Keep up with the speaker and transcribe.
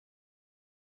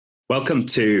Welcome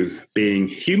to Being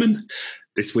Human.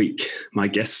 This week, my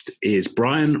guest is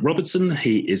Brian Robertson.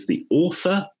 He is the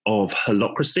author of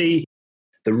Holacracy,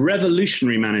 the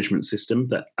revolutionary management system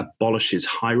that abolishes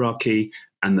hierarchy,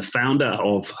 and the founder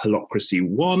of Holacracy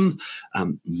One,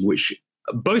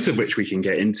 both of which we can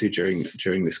get into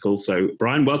during this call. So,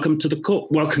 Brian, welcome to the call.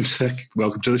 Welcome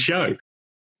to the show.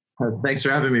 Thanks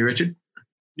for having me, Richard.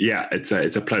 Yeah, it's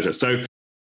a pleasure. So,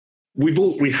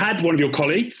 we've had one of your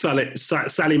colleagues, Sally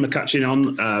McCutcheon,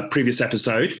 on a previous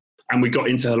episode, and we got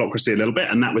into Holacracy a little bit,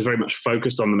 and that was very much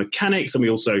focused on the mechanics, and we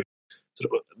also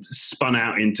sort of spun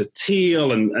out into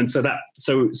Teal, and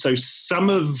so some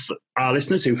of our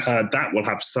listeners who heard that will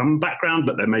have some background,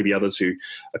 but there may be others who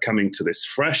are coming to this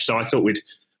fresh. So I thought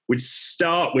we'd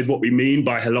start with what we mean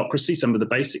by Holacracy, some of the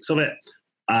basics of it,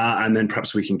 and then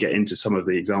perhaps we can get into some of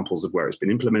the examples of where it's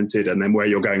been implemented, and then where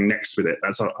you're going next with it.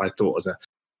 That's what I thought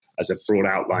as a broad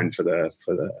outline for the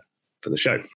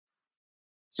show.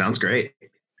 Sounds great.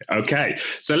 Okay,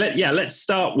 so let's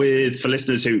start with, for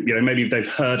listeners who maybe they've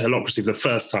heard Holacracy for the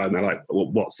first time, they're like, well,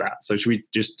 what's that? So should we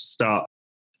just start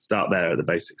there at the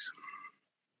basics?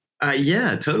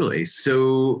 Yeah, totally.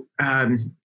 So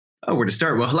where to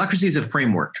start? Well, Holacracy is a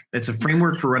framework. It's a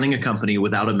framework for running a company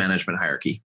without a management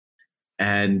hierarchy.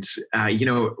 And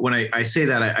when I say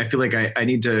that, I feel like I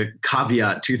need to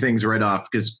caveat two things right off,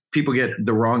 because people get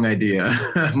the wrong idea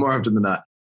more often than not.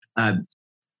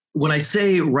 When I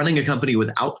say running a company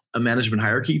without a management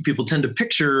hierarchy, people tend to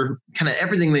picture kind of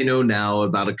everything they know now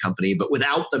about a company, but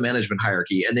without the management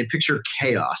hierarchy, and they picture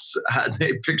chaos.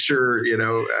 They picture,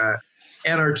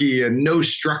 anarchy and no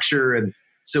structure. And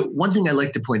so one thing I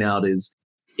like to point out is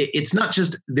it's not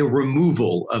just the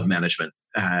removal of management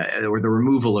or the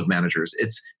removal of managers.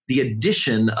 It's the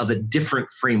addition of a different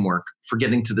framework for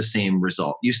getting to the same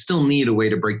result. You still need a way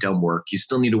to break down work. You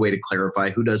still need a way to clarify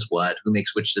who does what, who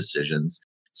makes which decisions.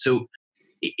 So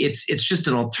it's just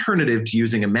an alternative to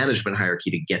using a management hierarchy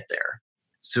to get there.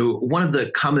 So one of the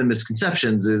common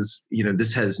misconceptions is,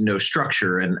 this has no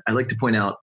structure. And I like to point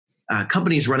out,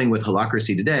 companies running with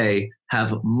Holacracy today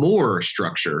have more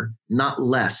structure, not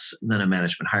less than a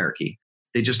management hierarchy.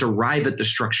 They just arrive at the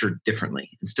structure differently.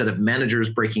 Instead of managers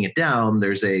breaking it down,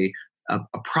 there's a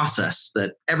process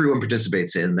that everyone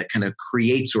participates in that kind of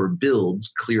creates or builds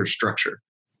clear structure.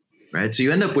 Right? So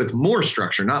you end up with more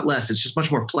structure, not less. It's just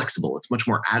much more flexible. It's much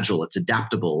more agile. It's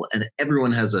adaptable. And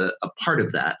everyone has a part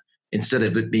of that, instead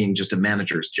of it being just a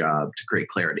manager's job to create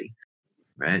clarity.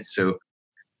 Right? So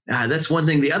that's one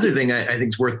thing. The other thing I think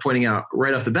is worth pointing out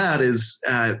right off the bat is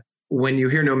when you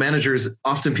hear no managers,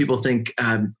 often people think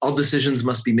all decisions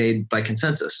must be made by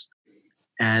consensus.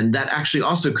 And that actually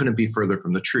also couldn't be further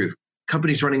from the truth.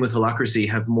 Companies running with Holacracy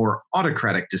have more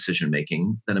autocratic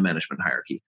decision-making than a management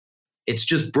hierarchy. It's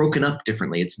just broken up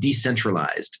differently. It's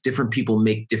decentralized. Different people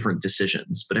make different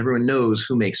decisions, but everyone knows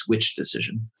who makes which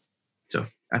decision. So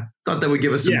I thought that would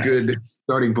give us some good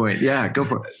starting point. Yeah, go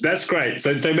for it. That's great.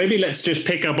 So maybe let's just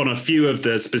pick up on a few of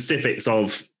the specifics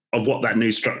of what that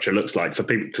new structure looks like for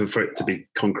people, for it to be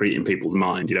concrete in people's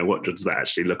mind. What does that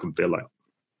actually look and feel like?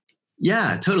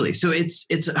 Yeah, totally. So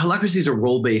Holacracy is a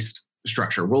role-based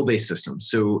structure, role-based system.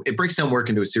 So it breaks down work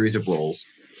into a series of roles.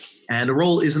 And a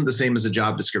role isn't the same as a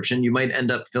job description. You might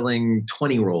end up filling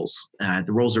 20 roles.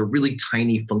 The roles are really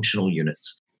tiny functional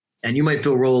units. And you might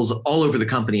fill roles all over the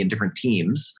company in different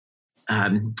teams.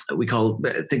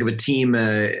 Think of a team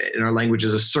in our language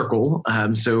as a circle.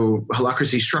 So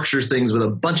Holacracy structures things with a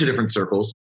bunch of different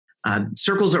circles.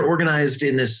 Circles are organized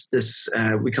in this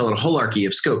we call it a holarchy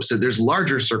of scope. So there's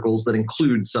larger circles that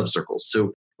include subcircles.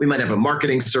 So we might have a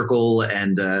marketing circle,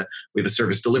 and we have a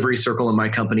service delivery circle in my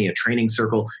company, a training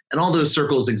circle, and all those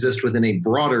circles exist within a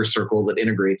broader circle that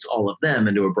integrates all of them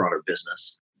into a broader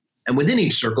business. And within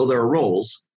each circle, there are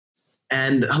roles.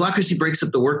 And Holacracy breaks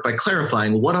up the work by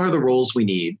clarifying what are the roles we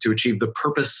need to achieve the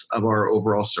purpose of our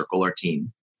overall circle, our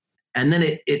team. And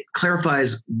then it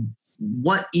clarifies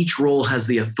what each role has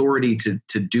the authority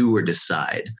to do or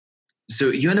decide. So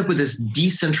you end up with this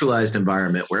decentralized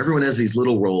environment where everyone has these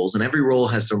little roles, and every role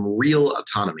has some real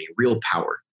autonomy, real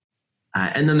power.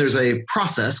 And then there's a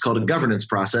process called a governance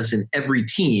process in every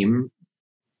team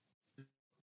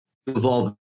to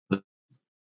evolve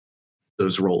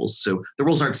those roles. So the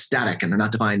roles aren't static, and they're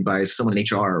not defined by someone in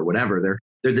HR or whatever.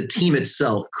 They're the team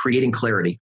itself creating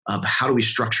clarity of how do we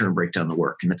structure and break down the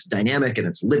work. And it's dynamic, and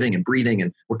it's living and breathing,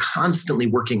 and we're constantly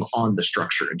working on the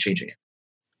structure and changing it.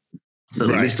 So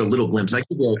at least a little glimpse. I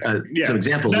could give some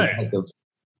examples of.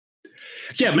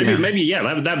 Maybe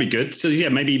that'd be good. So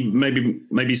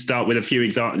maybe start with a few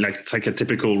examples, like take a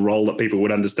typical role that people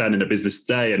would understand in a business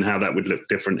today and how that would look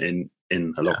different in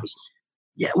Holacracy.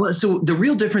 Yeah, well, so the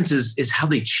real difference is how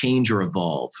they change or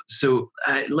evolve. So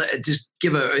just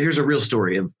here's a real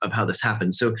story of how this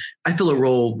happens. So I fill a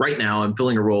role right now. I'm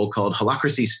filling a role called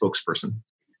Holacracy spokesperson,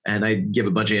 and I give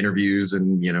a bunch of interviews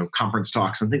and conference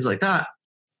talks and things like that.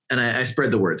 And I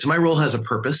spread the word. So my role has a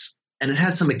purpose and it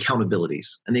has some accountabilities,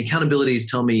 and the accountabilities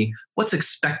tell me what's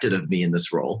expected of me in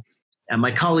this role, and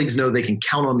my colleagues know they can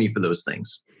count on me for those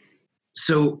things.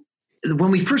 So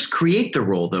when we first create the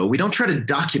role, though, we don't try to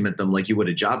document them like you would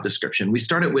a job description. We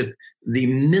start it with the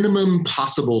minimum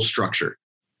possible structure,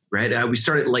 right? We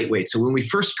start it lightweight. So when we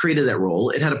first created that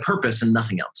role, it had a purpose and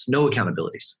nothing else, no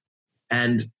accountabilities.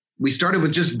 And we started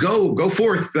with just go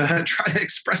forth, try to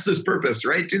express this purpose,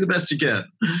 right? Do the best you can.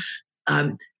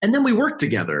 And then we work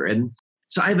together. And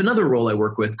so I have another role I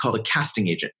work with called a casting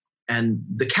agent. And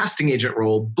the casting agent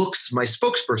role books my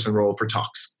spokesperson role for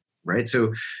talks. Right.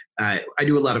 So I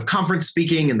do a lot of conference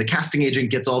speaking, and the casting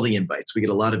agent gets all the invites. We get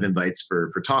a lot of invites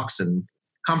for talks and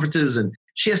conferences, and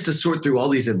she has to sort through all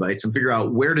these invites and figure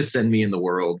out where to send me in the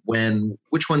world, when,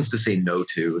 which ones to say no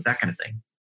to, that kind of thing.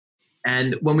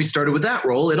 And when we started with that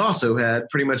role, it also had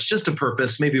pretty much just a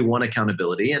purpose, maybe one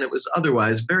accountability, and it was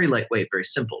otherwise very lightweight, very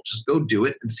simple. Just go do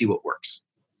it and see what works.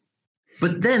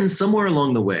 But then somewhere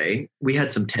along the way, we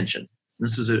had some tension.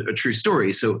 This is a true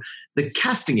story. So the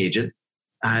casting agent,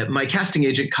 my casting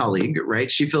agent colleague,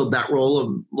 right? She filled that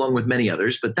role along with many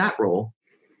others, but that role,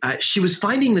 she was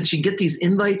finding that she'd get these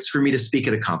invites for me to speak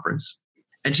at a conference,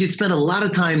 and she'd spent a lot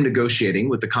of time negotiating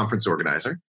with the conference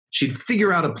organizer. She'd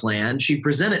figure out a plan, she'd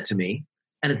present it to me,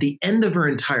 and at the end of her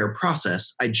entire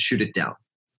process, I'd shoot it down,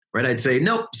 right? I'd say,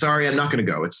 nope, sorry, I'm not going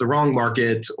to go. It's the wrong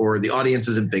market, or the audience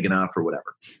isn't big enough, or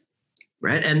whatever,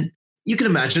 right? And you can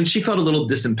imagine she felt a little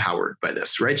disempowered by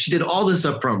this, right? She did all this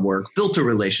upfront work, built a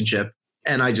relationship,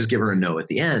 and I just give her a no at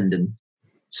the end. And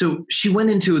so she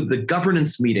went into the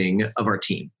governance meeting of our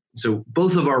team. So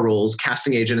both of our roles,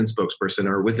 casting agent and spokesperson,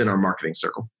 are within our marketing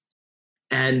circle.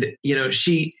 And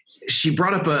she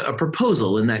brought up a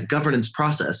proposal in that governance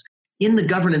process. In the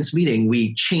governance meeting,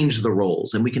 we change the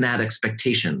roles, and we can add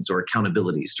expectations or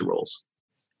accountabilities to roles,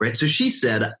 right? So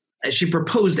she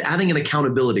proposed adding an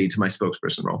accountability to my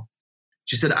spokesperson role.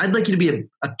 She said, I'd like you to be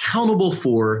accountable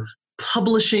for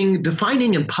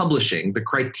defining and publishing the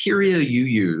criteria you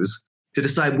use to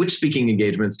decide which speaking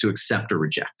engagements to accept or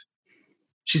reject.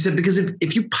 She said, because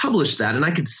if you publish that and I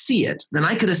could see it, then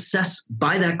I could assess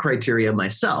by that criteria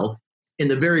myself in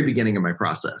the very beginning of my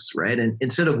process, right? And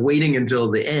instead of waiting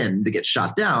until the end to get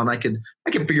shot down, I can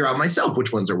figure out myself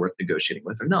which ones are worth negotiating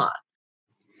with or not.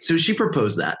 So she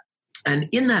proposed that. And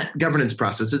in that governance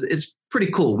process, it's pretty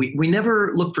cool. We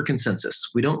never look for consensus.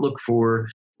 We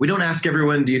don't ask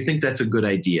everyone, do you think that's a good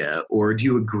idea? Or do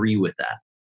you agree with that?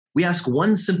 We ask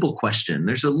one simple question.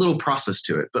 There's a little process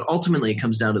to it, but ultimately it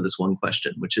comes down to this one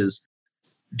question, which is,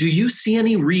 do you see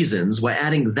any reasons why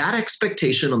adding that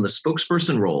expectation on the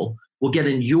spokesperson role will get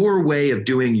in your way of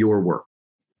doing your work?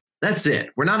 That's it.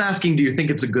 We're not asking, do you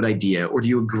think it's a good idea? Or do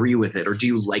you agree with it? Or do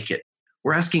you like it?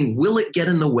 We're asking, will it get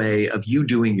in the way of you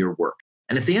doing your work?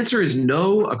 And if the answer is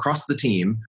no across the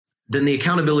team, then the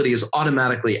accountability is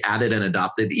automatically added and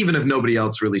adopted, even if nobody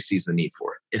else really sees the need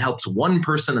for it. It helps one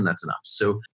person, and that's enough.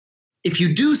 So if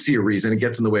you do see a reason it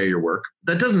gets in the way of your work,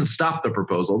 that doesn't stop the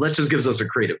proposal. That just gives us a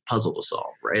creative puzzle to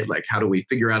solve, right? Like, how do we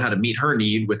figure out how to meet her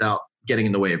need without getting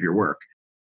in the way of your work?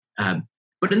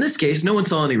 But in this case, no one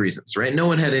saw any reasons, right? No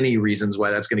one had any reasons why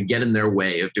that's going to get in their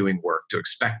way of doing work, to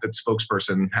expect that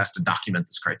spokesperson has to document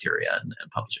this criteria and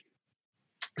publish it.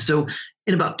 So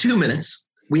in about 2 minutes,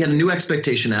 we had a new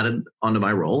expectation added onto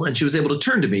my role, and she was able to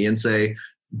turn to me and say,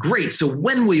 great, so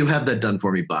when will you have that done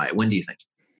for me by? When do you think?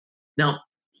 Now,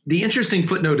 the interesting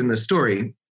footnote in this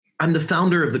story, I'm the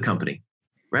founder of the company,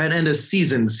 right? And a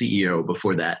seasoned CEO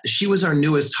before that. She was our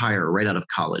newest hire right out of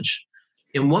college.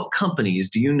 In what companies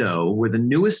do you know where the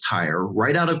newest hire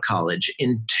right out of college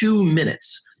in 2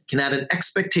 minutes can add an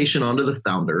expectation onto the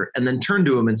founder and then turn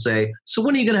to him and say, so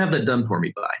when are you going to have that done for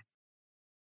me by?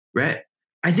 Right?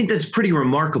 I think that's pretty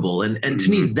remarkable. And to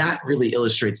me, that really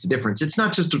illustrates the difference. It's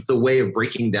not just the way of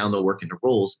breaking down the work into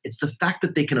roles. It's the fact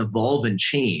that they can evolve and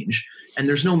change, and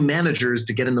there's no managers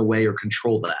to get in the way or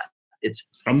control that.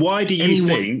 And why do you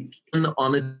think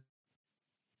on a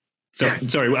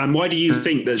Sorry, and why do you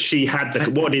think that she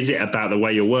had what is it about the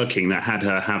way you're working that had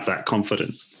her have that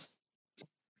confidence?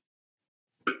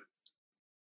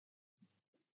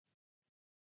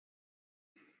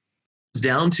 It's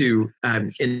down to,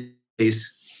 in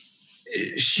case,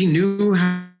 she knew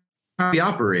how we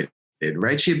operated,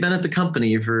 right? She had been at the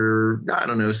company for,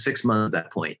 6 months at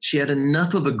that point. She had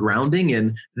enough of a grounding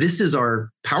in, this is our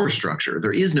power structure.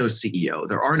 There is no CEO.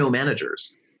 There are no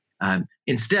managers.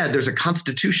 Instead, there's a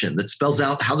constitution that spells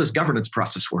out how this governance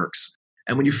process works.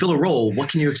 And when you fill a role, what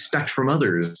can you expect from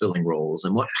others filling roles,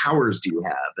 and what powers do you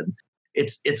have? And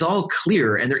it's all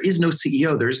clear, and there is no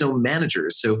CEO, there is no manager.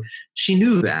 So she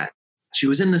knew that. She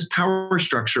was in this power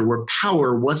structure where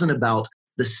power wasn't about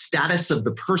the status of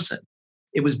the person.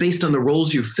 It was based on the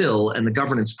roles you fill and the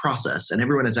governance process, and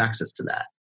everyone has access to that.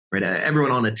 Right?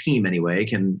 Everyone on a team, anyway,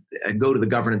 can go to the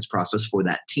governance process for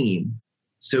that team.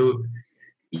 So,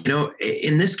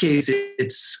 in this case,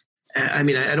 I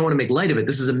don't want to make light of it.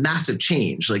 This is a massive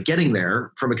change. Like getting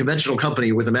there from a conventional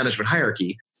company with a management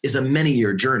hierarchy is a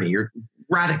many-year journey. You're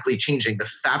radically changing the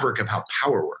fabric of how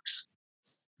power works.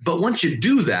 But once you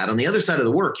do that, on the other side of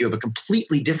the work, you have a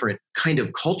completely different kind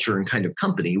of culture and kind of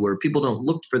company where people don't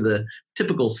look for the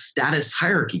typical status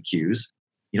hierarchy cues.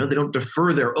 They don't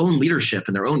defer their own leadership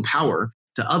and their own power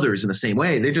to others in the same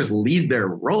way. They just lead their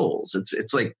roles.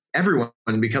 It's like everyone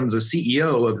becomes a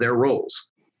CEO of their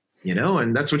roles,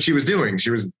 and that's what she was doing. She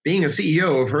was being a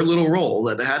CEO of her little role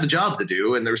that had a job to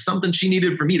do, and there was something she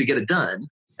needed for me to get it done.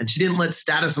 And she didn't let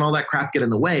status and all that crap get in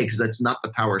the way, because that's not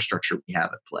the power structure we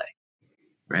have at play.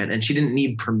 Right? And she didn't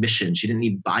need permission. She didn't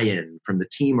need buy-in from the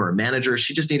team or a manager.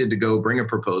 She just needed to go bring a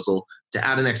proposal to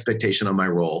add an expectation on my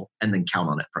role and then count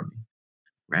on it from me.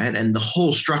 Right? And the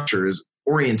whole structure is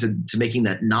oriented to making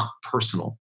that not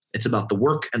personal. It's about the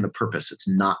work and the purpose. It's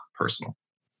not personal.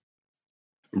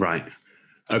 Right.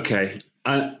 Okay.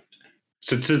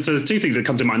 So there's two things that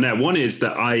come to mind there. One is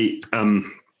that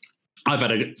I've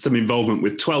had some involvement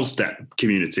with 12-step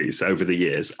communities over the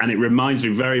years, and it reminds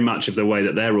me very much of the way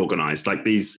that they're organized, like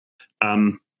these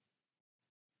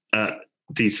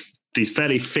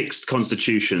fairly fixed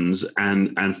constitutions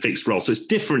and fixed roles. So it's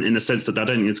different in the sense that I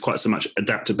don't think it's quite so much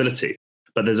adaptability,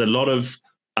 but there's a lot of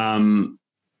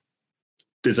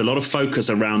focus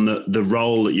around the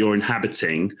role that you're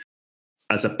inhabiting,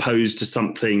 as opposed to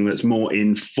something that's more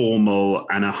informal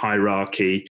and a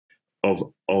hierarchy of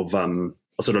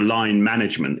sort of line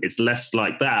management. It's less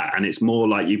like that, and it's more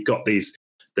like you've got there's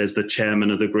the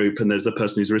chairman of the group, and there's the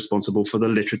person who's responsible for the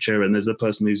literature, and there's the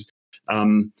person who's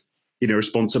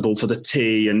responsible for the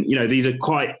tea, and these are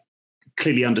quite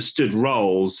clearly understood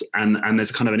roles, and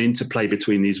there's kind of an interplay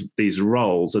between these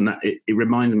roles, and that it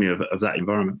reminds me of that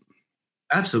environment.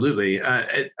 Absolutely.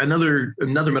 Another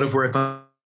metaphor I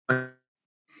find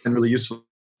really useful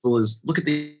is look at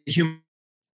the human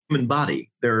body.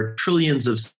 There are trillions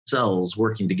of cells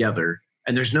working together,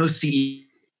 and there's no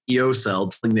CEO cell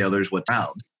telling the others what's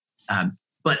around.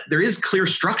 But there is clear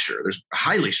structure. There's a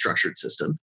highly structured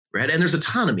system, right? And there's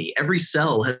autonomy. Every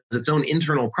cell has its own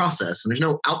internal process, and there's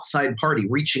no outside party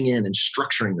reaching in and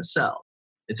structuring the cell.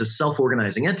 It's a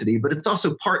self-organizing entity, but it's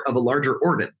also part of a larger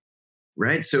organ,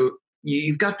 right? So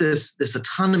you've got this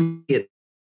autonomy at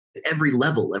every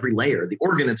level, every layer. The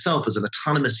organ itself is an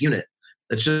autonomous unit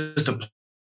that's just a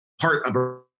part of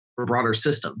a broader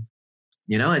system,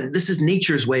 and this is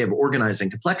nature's way of organizing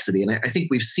complexity. And I think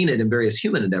we've seen it in various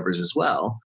human endeavors as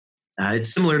well.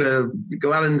 It's similar to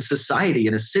go out in society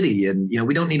in a city, and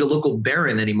we don't need a local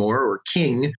baron anymore or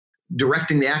king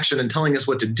directing the action and telling us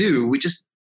what to do. We just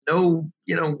know,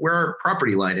 where our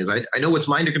property line is. I know what's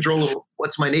mine to control and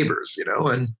what's my neighbor's,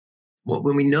 and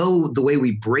when we know the way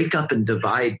we break up and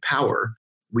divide power,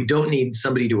 we don't need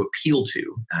somebody to appeal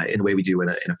to in the way we do in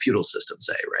a feudal system,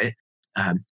 say, right?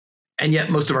 And yet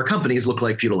most of our companies look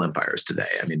like feudal empires today.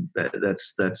 I mean,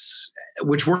 that's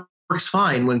which works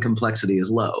fine when complexity is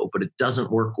low, but it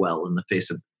doesn't work well in the face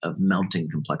of mounting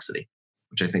complexity,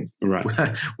 which I think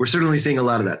we're certainly seeing a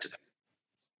lot of that today.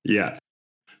 Yeah.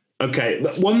 Okay.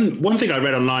 But one thing I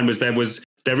read online was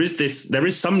there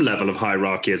is some level of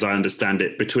hierarchy, as I understand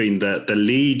it, between the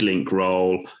lead link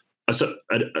role of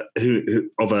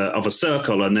a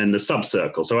circle and then the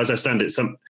sub-circle. So as I understand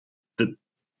it,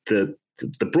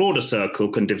 the broader circle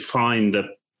can define the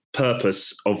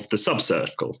purpose of the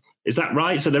sub-circle. Is that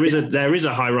right? So there is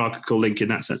a hierarchical link in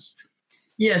that sense.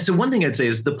 Yeah. So one thing I'd say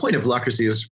is the point of Holacracy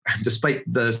is, despite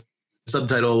the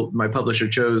subtitle my publisher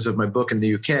chose of my book in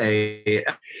the UK,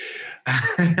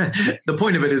 the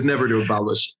point of it is never to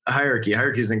abolish a hierarchy.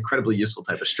 Hierarchy is an incredibly useful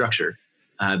type of structure.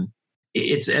 And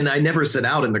I never set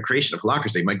out in the creation of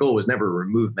Holacracy. My goal was never to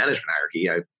remove management hierarchy.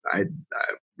 I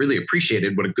really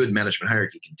appreciated what a good management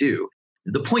hierarchy can do.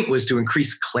 The point was to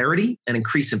increase clarity and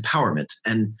increase empowerment.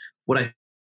 And what I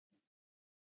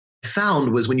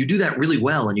found was when you do that really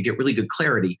well and you get really good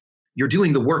clarity, you're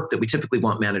doing the work that we typically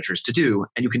want managers to do,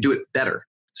 and you can do it better.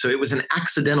 So it was an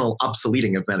accidental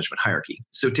obsoleting of management hierarchy.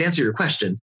 So to answer your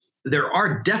question, there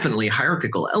are definitely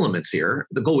hierarchical elements here.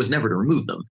 The goal was never to remove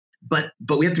them. But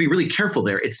we have to be really careful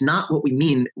there. It's not what we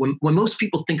mean. When most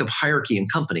people think of hierarchy in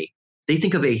company, They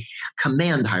think of a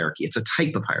command hierarchy. It's a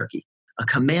type of hierarchy, a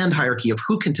command hierarchy of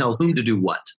who can tell whom to do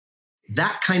what.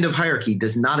 That kind of hierarchy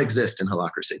does not exist in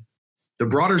Holacracy. The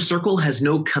broader circle has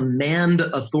no command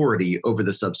authority over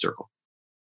the subcircle.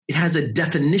 It has a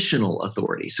definitional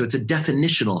authority. So it's a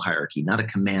definitional hierarchy, not a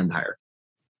command hierarchy.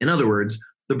 In other words,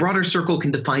 the broader circle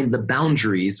can define the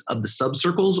boundaries of the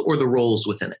subcircles or the roles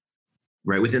within it,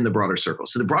 right? Within the broader circle.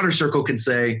 So the broader circle can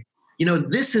say,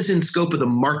 this is in scope of the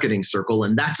marketing circle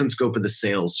and that's in scope of the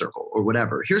sales circle or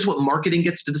whatever. Here's what marketing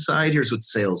gets to decide. Here's what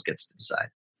sales gets to decide.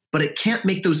 But it can't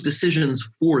make those decisions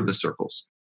for the circles.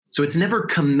 So it's never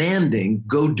commanding,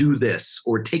 go do this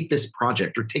or take this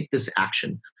project or take this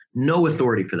action. No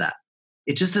authority for that.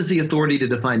 It just has the authority to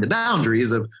define the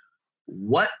boundaries of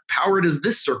what power does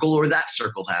this circle or that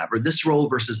circle have, or this role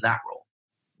versus that role,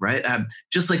 right?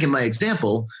 Just like in my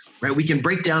example, right, we can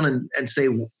break down and say,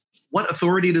 what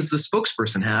authority does the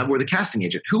spokesperson have or the casting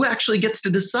agent? Who actually gets to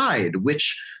decide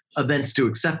which events to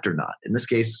accept or not? In this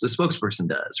case, the spokesperson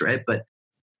does, right?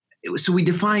 So we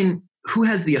define who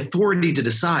has the authority to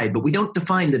decide, but we don't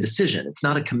define the decision. It's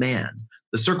not a command.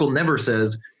 The circle never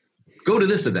says, go to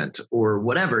this event or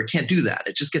whatever. It can't do that.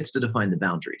 It just gets to define the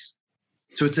boundaries.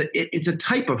 So it's a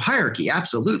type of hierarchy,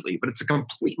 absolutely, but it's a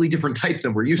completely different type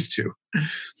than we're used to.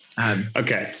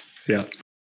 Okay, yeah.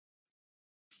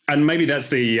 And maybe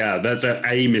that's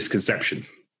a misconception,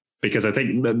 because I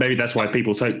think maybe that's why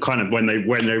people so kind of when they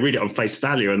read it on face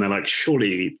value and they're like,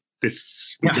 surely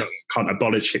this can't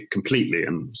abolish it completely.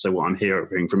 And so what I'm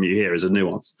hearing from you here is a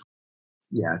nuance.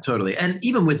 Yeah, totally. And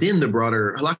even within the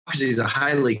broader, Holacracy is a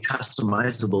highly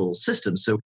customizable system.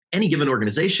 So any given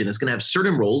organization is going to have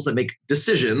certain roles that make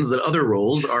decisions that other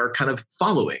roles are kind of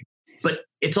following. But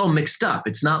it's all mixed up.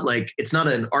 It's not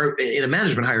in a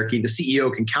management hierarchy, the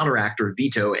CEO can counteract or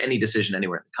veto any decision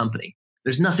anywhere in the company.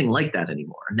 There's nothing like that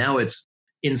anymore. Now it's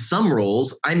in some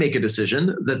roles, I make a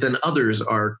decision that then others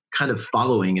are kind of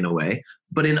following in a way.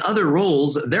 But in other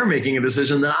roles, they're making a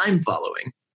decision that I'm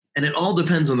following. And it all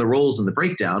depends on the roles and the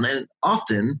breakdown. And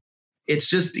often it's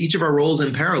just each of our roles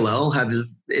in parallel have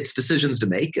its decisions to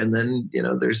make. And then,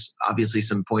 there's obviously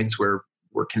some points where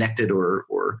we're connected or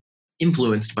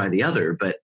influenced by the other.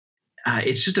 But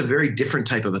it's just a very different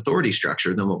type of authority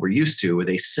structure than what we're used to with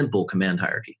a simple command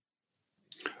hierarchy.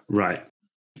 Right.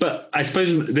 But I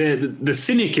suppose the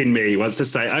cynic in me wants to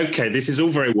say, okay, this is all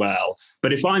very well,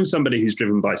 but if I'm somebody who's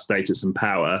driven by status and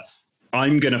power,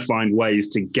 I'm going to find ways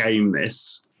to game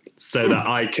this so that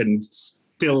I can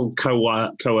still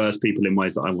coerce people in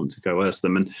ways that I want to coerce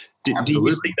them. And do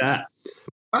you see that?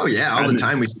 Oh, yeah. All the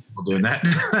time we see people doing that.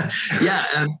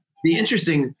 Yeah. The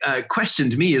interesting question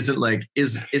to me isn't like,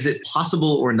 is it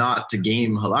possible or not to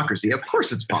game Holacracy? Of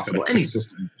course it's possible. Any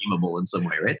system is gameable in some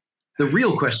way, right? The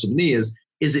real question to me is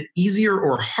it easier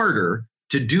or harder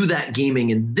to do that gaming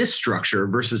in this structure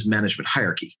versus management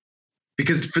hierarchy?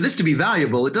 Because for this to be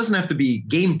valuable, it doesn't have to be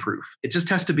game proof. It just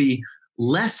has to be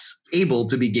less able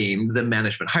to be gamed than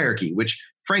management hierarchy, which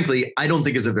frankly, I don't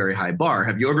think is a very high bar.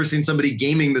 Have you ever seen somebody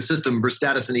gaming the system for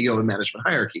status and ego in management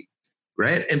hierarchy,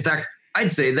 right? In fact,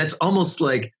 I'd say that's almost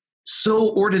like so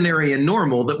ordinary and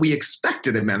normal that we expect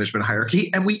it in management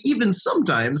hierarchy, and we even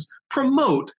sometimes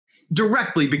promote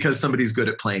directly because somebody's good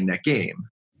at playing that game.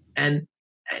 And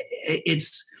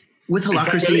it's with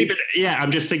Holacracy.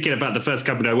 I'm just thinking about the first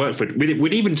company I worked with.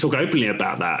 We'd even talk openly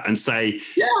about that and say,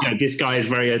 this guy is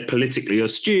very politically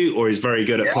astute or is very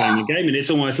good at playing the game. And it's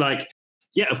almost like,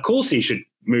 of course he should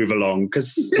move along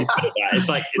because he's good at that. It's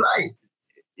like, right.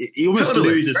 You almost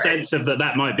lose a sense of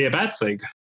that might be a bad thing.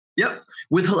 Yep.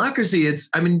 With Holacracy,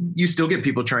 you still get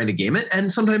people trying to game it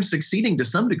and sometimes succeeding to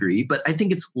some degree, but I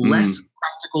think it's less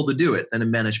practical to do it than a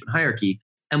management hierarchy.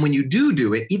 And when you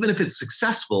do it, even if it's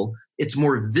successful, it's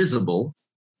more visible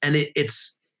and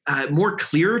it's more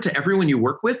clear to everyone you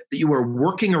work with that you are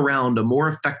working around a more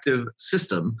effective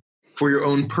system for your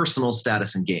own personal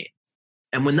status and gain.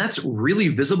 And when that's really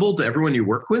visible to everyone you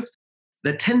work with,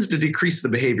 that tends to decrease the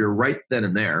behavior right then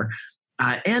and there.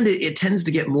 And it tends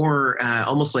to get more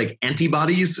almost like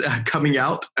antibodies coming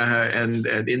out and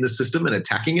in the system and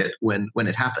attacking it when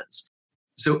it happens.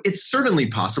 So it's certainly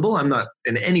possible. I'm not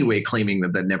in any way claiming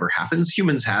that never happens.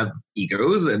 Humans have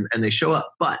egos and they show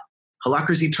up, but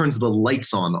Holacracy turns the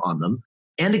lights on them,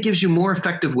 and it gives you more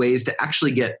effective ways to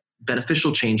actually get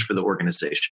beneficial change for the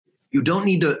organization. You don't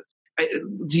need to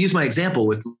use my example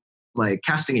with my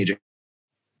casting agent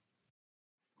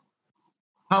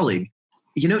colleague.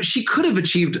 She could have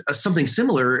achieved something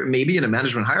similar maybe in a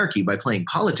management hierarchy by playing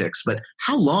politics, but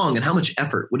how long and how much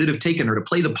effort would it have taken her to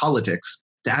play the politics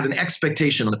to add an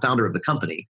expectation on the founder of the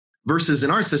company versus in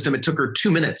our system, it took her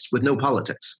 2 minutes with no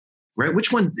politics. right?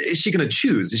 Which one is she going to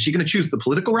choose? Is she going to choose the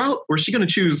political route, or is she going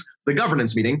to choose the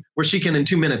governance meeting where she can in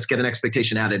 2 minutes get an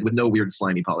expectation added with no weird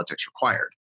slimy politics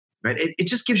required? Right? It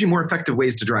just gives you more effective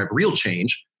ways to drive real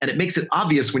change, and it makes it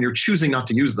obvious when you're choosing not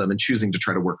to use them and choosing to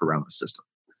try to work around the system.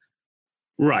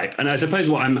 Right. And I suppose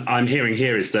what I'm hearing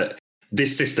here is that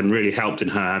this system really helped in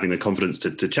her having the confidence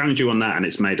to challenge you on that, and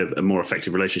it's made a more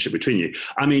effective relationship between you.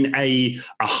 I mean, a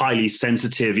highly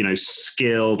sensitive,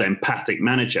 skilled, empathic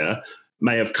manager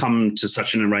may have come to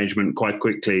such an arrangement quite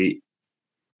quickly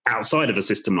outside of a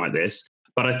system like this.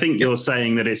 But I think you're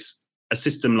saying that it's a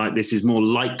system like this is more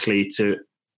likely to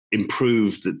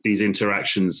improve these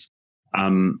interactions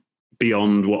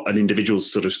beyond what an individual's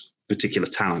sort of particular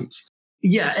talents.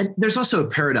 Yeah, and there's also a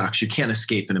paradox you can't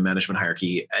escape in a management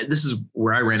hierarchy. This is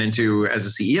where I ran into as a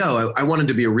CEO. I wanted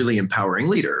to be a really empowering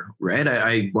leader, right?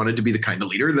 I wanted to be the kind of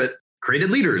leader that created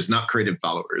leaders, not created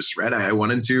followers, right? I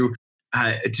wanted to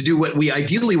do what we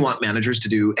ideally want managers to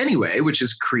do anyway, which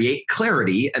is create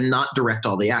clarity and not direct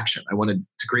all the action. I wanted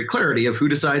to create clarity of who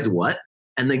decides what,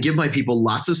 and then give my people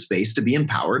lots of space to be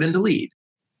empowered and to lead.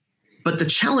 But the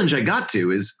challenge I got to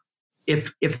is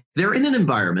if they're in an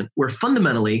environment where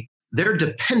fundamentally they're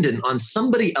dependent on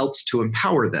somebody else to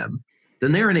empower them,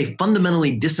 then they're in a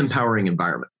fundamentally disempowering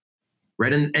environment,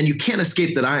 right? And you can't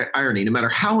escape that irony. No matter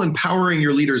how empowering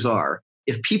your leaders are,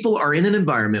 if people are in an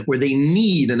environment where they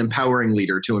need an empowering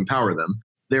leader to empower them,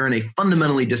 they're in a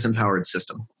fundamentally disempowered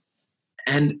system.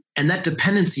 And that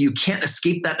dependency, you can't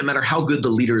escape that no matter how good the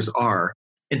leaders are,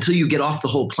 until you get off the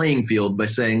whole playing field by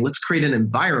saying, let's create an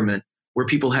environment where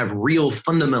people have real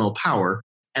fundamental power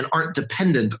and aren't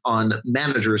dependent on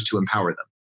managers to empower them,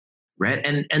 right?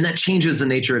 And that changes the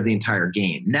nature of the entire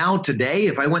game. Now, today,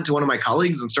 if I went to one of my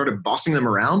colleagues and started bossing them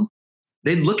around,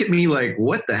 they'd look at me like,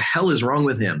 what the hell is wrong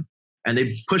with him? And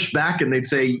they'd push back and they'd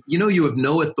say, you have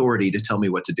no authority to tell me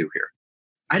what to do here.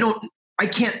 I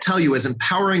can't tell you, as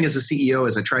empowering as a CEO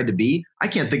as I tried to be, I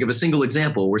can't think of a single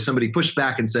example where somebody pushed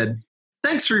back and said,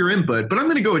 thanks for your input, but I'm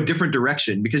going to go a different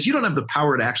direction because you don't have the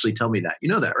power to actually tell me that. You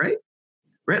know that, right?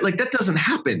 Right? Like that doesn't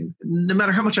happen no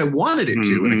matter how much I wanted it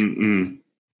to.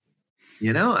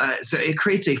 So it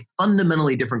creates a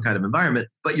fundamentally different kind of environment.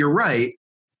 But you're right.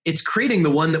 It's creating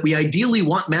the one that we ideally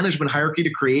want management hierarchy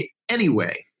to create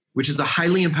anyway, which is a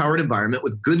highly empowered environment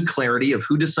with good clarity of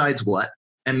who decides what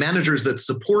and managers that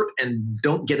support and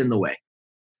don't get in the way,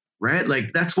 right?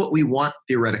 Like that's what we want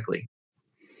theoretically.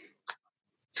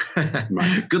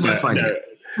 Good luck finding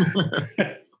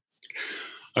it.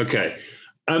 Okay.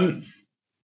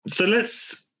 So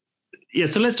let's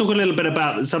talk a little bit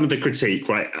about some of the critique,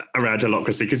 right, around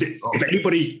holacracy. Because if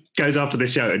anybody goes after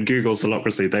this show and Googles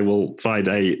holacracy, they will find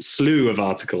a slew of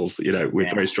articles,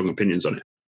 with very strong opinions on it.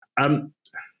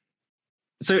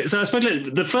 So I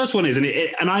suppose the first one is, and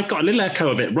I got a little echo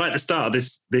of it right at the start of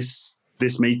this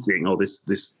meeting or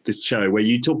this show, where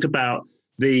you talked about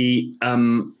the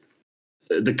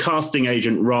casting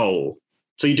agent role.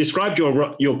 So you described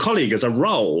your colleague as a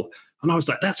role, and I was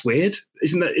like, that's weird.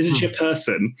 Isn't she a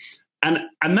person? And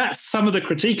that's some of the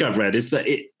critique I've read, is that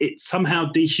it's somehow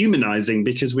dehumanizing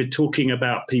because we're talking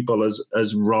about people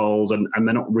as roles and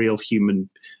they're not real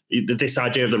human. This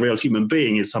idea of the real human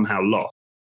being is somehow lost.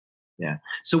 Yeah.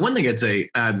 So one thing I'd say,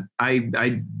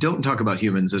 I don't talk about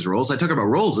humans as roles. I talk about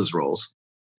roles as roles.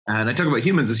 And I talk about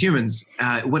humans as humans.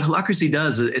 What holacracy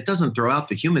does, it doesn't throw out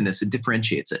the humanness, it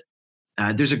differentiates it.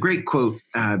 There's a great quote,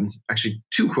 actually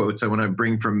two quotes I want to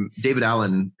bring from David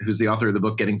Allen, who's the author of the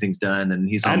book Getting Things Done. And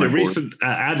he's a recent,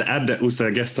 and also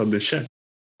a guest on this show.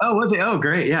 Oh, was he? Oh,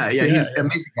 great. Yeah. He's an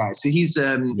amazing guy. So he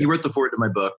wrote the foreword to my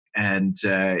book, and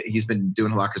he's been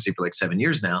doing holacracy for like 7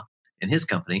 years now in his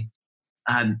company.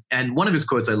 And one of his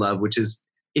quotes I love, which is,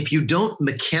 if you don't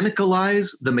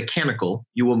mechanicalize the mechanical,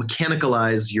 you will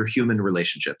mechanicalize your human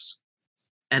relationships.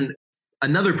 And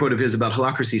another quote of his about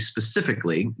holacracy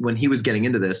specifically, when he was getting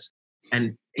into this,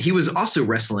 and he was also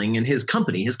wrestling in his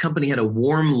company. His company had a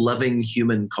warm, loving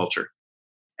human culture.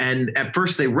 And at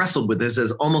first they wrestled with this,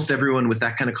 as almost everyone with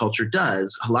that kind of culture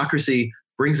does. Holacracy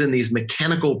brings in these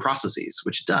mechanical processes,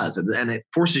 which it does, and it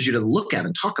forces you to look at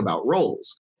and talk about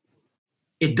roles.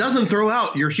 It doesn't throw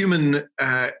out your human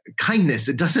kindness.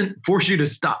 It doesn't force you to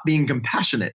stop being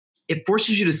compassionate. It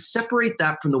forces you to separate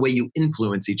that from the way you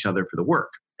influence each other for the work.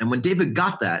 And when David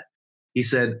got that, he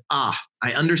said, I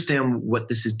understand what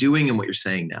this is doing and what you're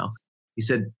saying now. He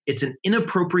said, it's an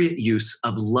inappropriate use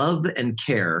of love and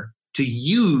care to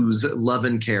use love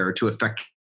and care to affect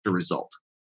the result.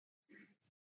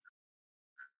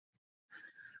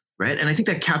 Right? And I think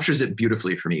that captures it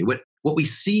beautifully for me. what we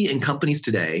see in companies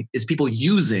today is people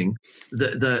using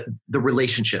the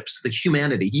relationships, the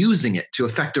humanity, using it to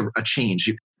affect a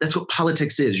change. That's what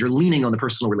politics is. You're leaning on the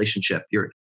personal relationship.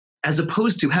 As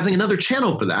opposed to having another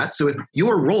channel for that. So if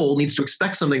your role needs to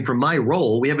expect something from my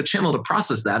role, we have a channel to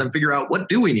process that and figure out what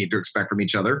do we need to expect from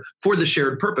each other for the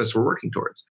shared purpose we're working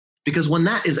towards. Because when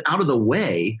that is out of the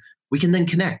way, we can then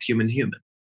connect human to human,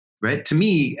 right? To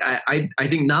me, I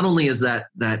think not only is that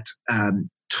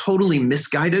totally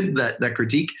misguided, that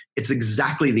critique, it's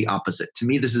exactly the opposite. To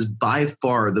me, this is by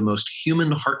far the most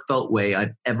human, heartfelt way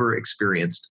I've ever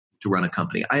experienced to run a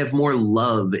company. I have more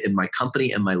love in my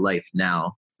company and my life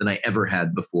now than I ever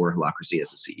had before Holacracy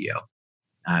as a CEO.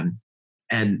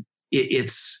 And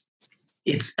it's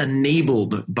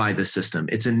enabled by the system.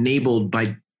 It's enabled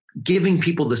by giving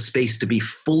people the space to be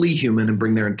fully human and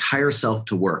bring their entire self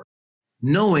to work,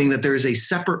 knowing that there's a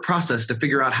separate process to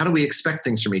figure out how do we expect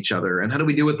things from each other and how do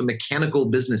we deal with the mechanical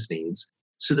business needs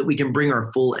so that we can bring our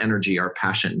full energy, our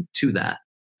passion to that,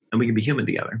 and we can be human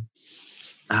together.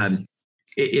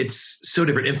 It's so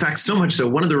different. In fact, so much so,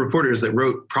 one of the reporters that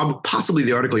wrote possibly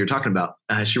the article you're talking about,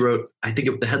 she wrote, I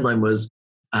think the headline was,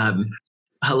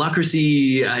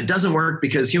 Holacracy doesn't work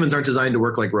because humans aren't designed to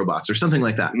work like robots or something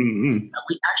like that. Mm-hmm.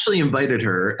 We actually invited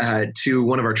her to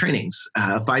one of our trainings,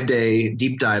 a 5-day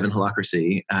deep dive in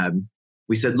Holacracy.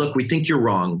 We said, look, we think you're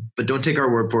wrong, but don't take our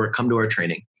word for it. Come to our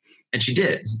training. And she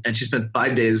did. And she spent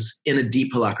 5 days in a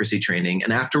deep Holacracy training.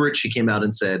 And afterwards, she came out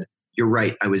and said, you're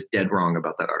right. I was dead wrong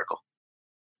about that article.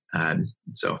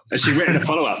 So has she written a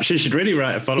follow-up? She should really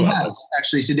write a follow-up. Yes,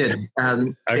 actually, she did.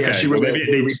 Okay, yeah, she wrote a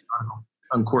recent article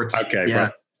on Quartz. Okay, yeah.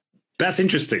 Right. That's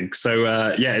interesting.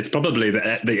 So it's probably the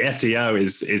SEO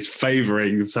is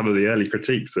favoring some of the early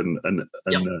critiques and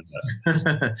yep.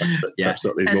 Yeah,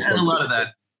 absolutely. And a lot of that,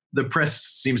 the press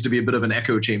seems to be a bit of an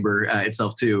echo chamber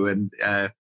itself too. And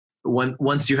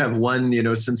once you have one,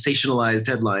 sensationalized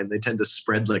headline, they tend to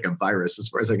spread like a virus, as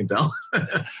far as I can tell.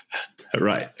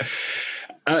 Right.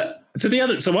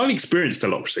 So I've experienced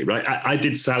Holacracy, right? I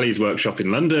did Sally's workshop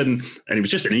in London, and it was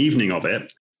just an evening of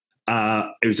it.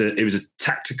 It was a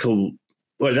tactical.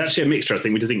 Well, it was actually a mixture. I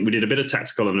think we did a bit of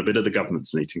tactical and a bit of the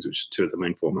governance meetings, which are two of the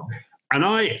main formats. And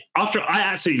I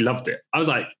absolutely loved it. I was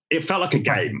like, it felt like a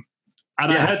game.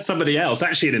 And I heard somebody else,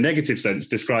 actually in a negative sense,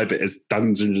 describe it as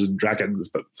Dungeons and Dragons,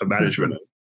 but for management.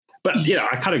 But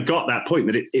I kind of got that point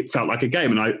that it felt like a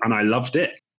game, and I loved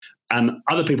it. And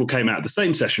other people came out of the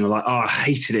same session and were like, oh, I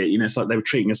hated it. It's like they were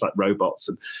treating us like robots.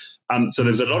 And so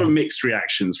there's a lot of mixed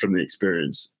reactions from the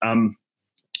experience.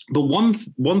 But one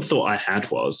thought I had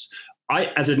was,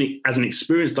 as an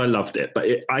experience, I loved it. But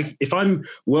if I'm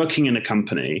working in a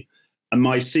company and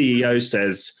my CEO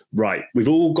says, right, we've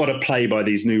all got to play by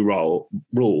these new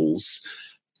rules,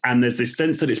 and there's this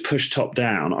sense that it's pushed top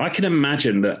down, I can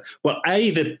imagine that, well,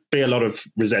 A, there'd be a lot of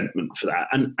resentment for that.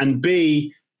 And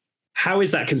B, how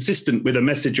is that consistent with a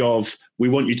message of we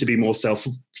want you to be more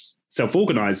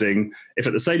self-organizing if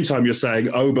at the same time you're saying,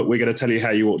 oh, but we're going to tell you how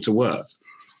you ought to work?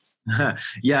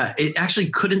 Yeah, it actually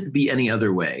couldn't be any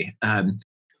other way. I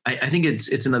think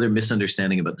it's another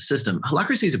misunderstanding about the system.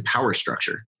 Holacracy is a power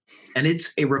structure, and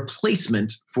it's a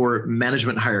replacement for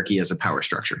management hierarchy as a power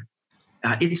structure.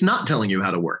 It's not telling you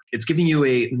how to work. It's giving you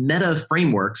a meta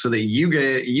framework so that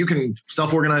you can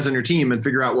self-organize on your team and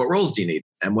figure out what roles do you need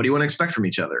and what do you want to expect from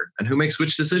each other and who makes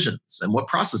which decisions and what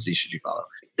processes should you follow.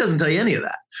 It doesn't tell you any of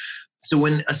that. So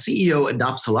when a CEO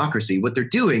adopts Holacracy, what they're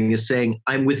doing is saying,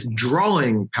 I'm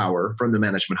withdrawing power from the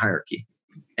management hierarchy.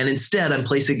 And instead, I'm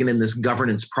placing it in this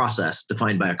governance process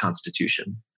defined by a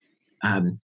constitution.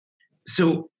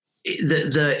 So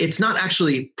it's not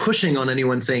actually pushing on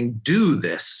anyone saying, do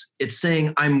this. It's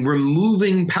saying, I'm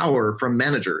removing power from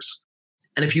managers.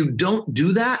 And if you don't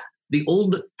do that, the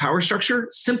old power structure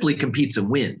simply competes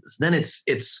and wins. Then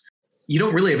you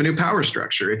don't really have a new power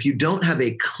structure. If you don't have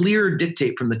a clear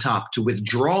dictate from the top to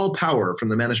withdraw power from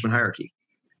the management hierarchy,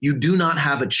 you do not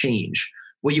have a change.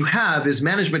 What you have is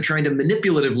management trying to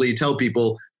manipulatively tell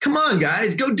people, come on,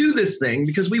 guys, go do this thing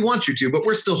because we want you to, but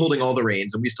we're still holding all the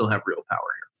reins and we still have real power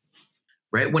here,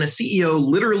 right? When a CEO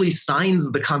literally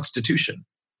signs the Constitution,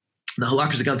 the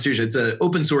Holacracy Constitution, it's an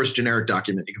open source generic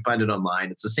document. You can find it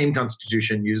online. It's the same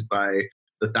Constitution used by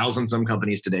the 1,000-some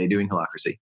companies today doing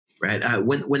Holacracy. Right?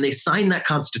 When they sign that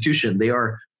Constitution,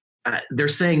 they're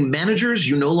saying, managers,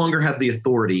 you no longer have the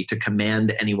authority to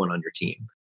command anyone on your team,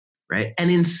 right? And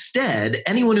instead,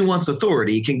 anyone who wants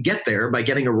authority can get there by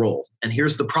getting a role. And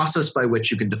here's the process by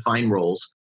which you can define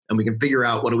roles, and we can figure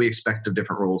out what do we expect of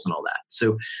different roles and all that.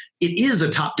 So it is a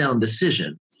top-down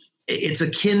decision. It's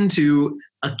akin to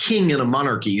a king in a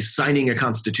monarchy signing a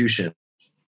constitution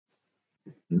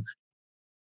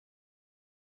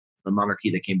the monarchy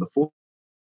that came before,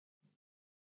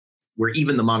 where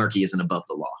even the monarchy isn't above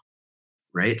the law,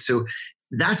 right? So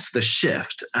that's the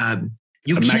shift.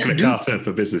 You a can't Magna Carta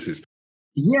for businesses.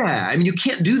 Yeah, I mean, you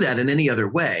can't do that in any other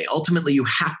way. Ultimately, you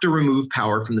have to remove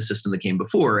power from the system that came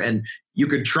before. And you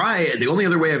could try, the only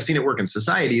other way I've seen it work in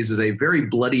societies is a very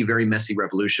bloody, very messy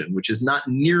revolution, which is not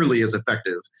nearly as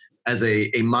effective as a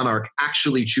monarch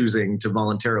actually choosing to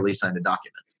voluntarily sign a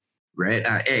document, right?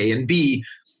 A. And B,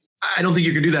 I don't think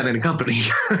you can do that in a company,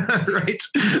 right?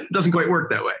 It doesn't quite work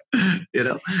that way, you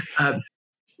know?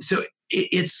 So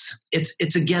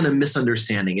it's again a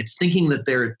misunderstanding. It's thinking that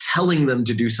they're telling them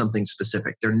to do something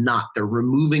specific. They're not. They're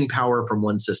removing power from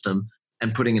one system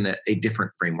and putting in a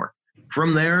different framework.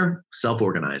 From there,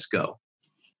 self-organize, go.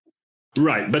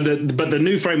 Right, but the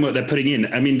new framework they're putting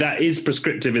in, I mean, that is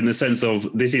prescriptive in the sense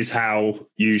of this is how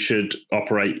you should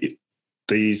operate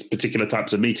these particular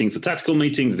types of meetings, the tactical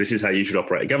meetings. This is how you should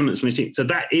operate a governance meeting. So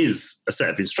that is a set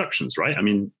of instructions, right? I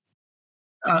mean.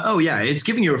 It's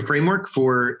giving you a framework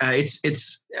for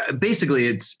it's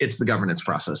basically the governance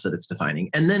process that it's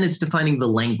defining, and then it's defining the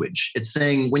language. It's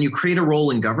saying when you create a role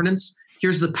in governance,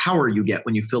 here's the power you get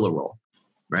when you fill a role,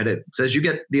 right? It says you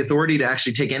get the authority to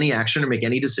actually take any action or make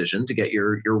any decision to get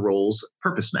your role's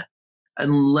purpose met,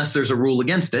 unless there's a rule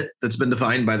against it that's been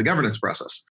defined by the governance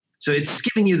process. So it's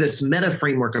giving you this meta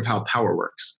framework of how power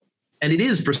works, and it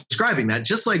is prescribing that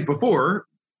just like before.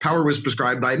 Power was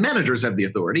prescribed by managers have the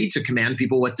authority to command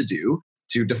people what to do,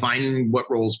 to define what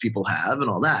roles people have, and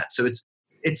all that. So it's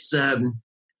a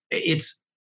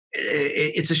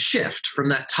shift from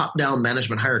that top-down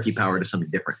management hierarchy power to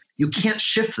something different. You can't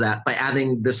shift that by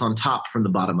adding this on top from the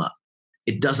bottom up.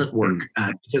 It doesn't work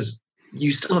because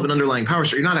you still have an underlying power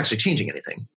structure. You're not actually changing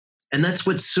anything, and that's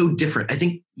what's so different. I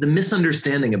think the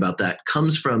misunderstanding about that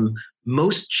comes from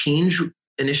most change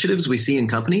initiatives we see in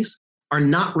companies are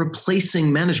not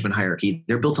replacing management hierarchy.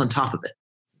 They're built on top of it,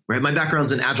 right? My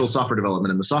background's in agile software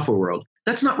development in the software world.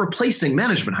 That's not replacing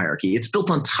management hierarchy. It's built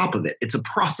on top of it. It's a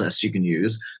process you can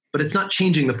use, but it's not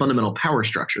changing the fundamental power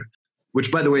structure,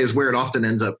 which, by the way, is where it often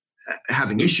ends up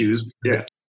having issues. Yeah. It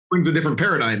brings a different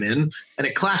paradigm in, and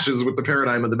it clashes with the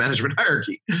paradigm of the management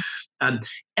hierarchy.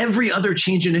 Every other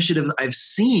change initiative I've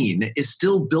seen is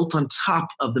still built on top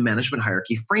of the management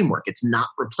hierarchy framework. It's not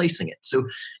replacing it. So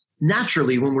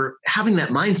naturally, when we're having that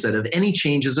mindset of any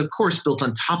change is, of course, built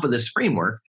on top of this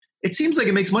framework, it seems like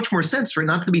it makes much more sense for it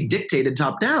not to be dictated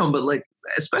top down, but like,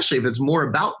 especially if it's more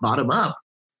about bottom up,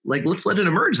 like let's let it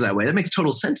emerge that way. That makes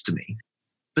total sense to me.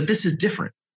 But this is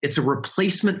different. It's a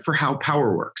replacement for how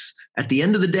power works. At the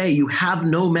end of the day, you have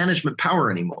no management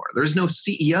power anymore. There's no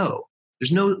CEO.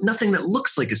 There's nothing that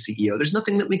looks like a CEO. There's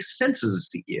nothing that makes sense as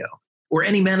a CEO or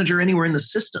any manager anywhere in the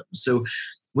system. So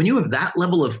when you have that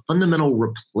level of fundamental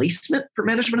replacement for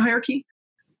management hierarchy,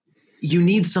 you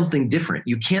need something different.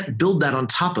 You can't build that on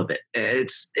top of it.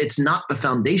 It's not the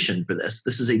foundation for this.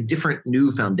 This is a different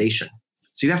new foundation.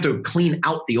 So you have to clean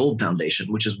out the old foundation,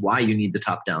 which is why you need the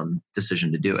top-down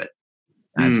decision to do it.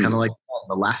 It's kind of like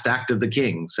the last act of the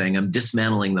king saying, I'm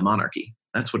dismantling the monarchy.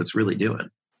 That's what it's really doing.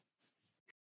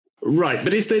 Right.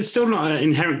 But is there still not an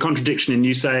inherent contradiction in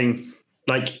you saying,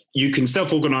 like, you can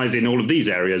self-organize in all of these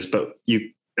areas, but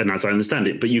and as I understand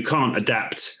it, but you can't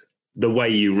adapt the way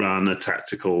you run a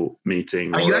tactical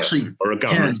meeting or a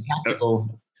government.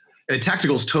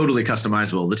 Tactical is totally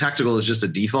customizable. The tactical is just a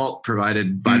default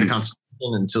provided by the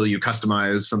Constitution until you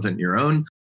customize something your own.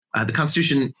 The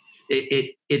Constitution,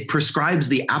 it prescribes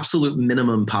the absolute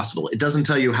minimum possible. It doesn't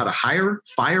tell you how to hire,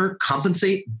 fire,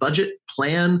 compensate, budget,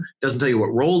 plan, doesn't tell you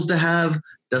what roles to have,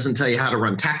 doesn't tell you how to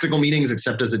run tactical meetings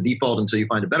except as a default until you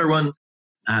find a better one.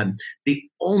 The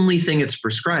only thing it's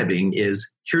prescribing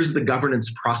is here's the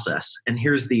governance process and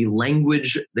here's the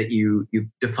language that you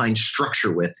define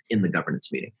structure with in the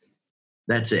governance meeting.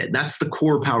 That's it. That's the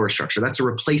core power structure. That's a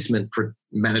replacement for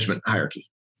management hierarchy,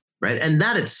 right? And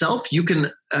that itself, you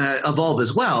can evolve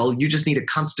as well. You just need a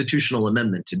constitutional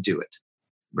amendment to do it,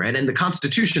 right? And the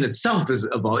Constitution itself is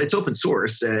evolved. It's open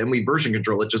source, and we version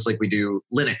control it just like we do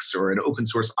Linux or an open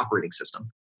source operating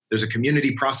system. There's a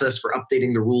community process for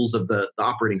updating the rules of the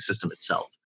operating system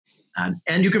itself.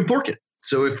 And you can fork it.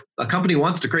 So if a company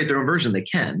wants to create their own version, they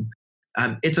can.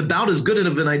 It's about as good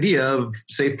of an idea of,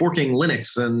 say, forking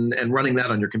Linux and running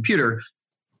that on your computer.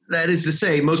 That is to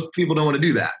say, most people don't want to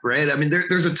do that, right? I mean,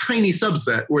 there's a tiny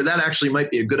subset where that actually might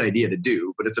be a good idea to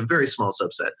do, but it's a very small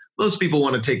subset. Most people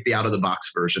want to take the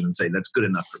out-of-the-box version and say, that's good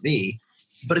enough for me.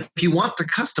 But if you want to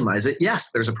customize it,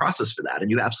 yes, there's a process for that,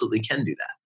 and you absolutely can do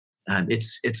that.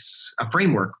 It's a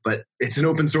framework, but it's an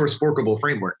open source forkable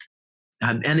framework.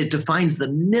 And it defines the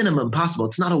minimum possible.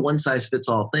 It's not a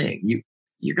one-size-fits-all thing.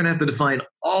 You're going to have to define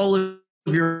all of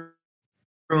your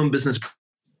own business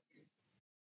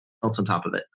else on top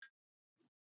of it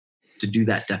to do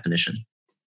that definition.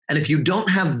 And if you don't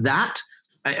have that,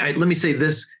 let me say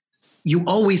this, you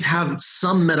always have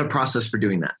some meta process for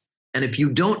doing that. And if you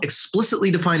don't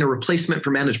explicitly define a replacement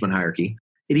for management hierarchy,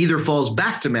 it either falls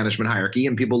back to management hierarchy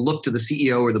and people look to the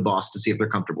CEO or the boss to see if they're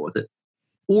comfortable with it,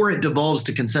 or it devolves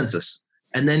to consensus.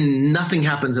 And then nothing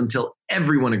happens until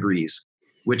everyone agrees,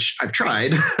 which I've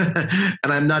tried.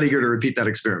 And I'm not eager to repeat that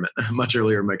experiment much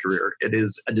earlier in my career. It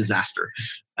is a disaster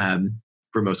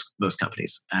for most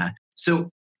companies. So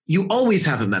you always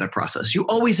have a meta process. You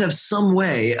always have some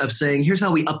way of saying, here's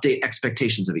how we update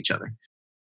expectations of each other.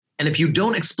 And if you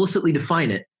don't explicitly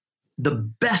define it, the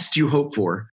best you hope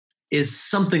for is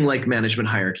something like management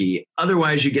hierarchy.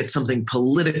 Otherwise, you get something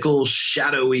political,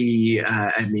 shadowy,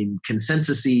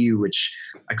 consensus-y, which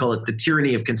I call it the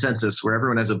tyranny of consensus, where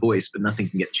everyone has a voice, but nothing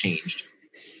can get changed,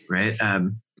 right?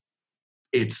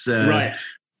 Right.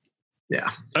 Yeah.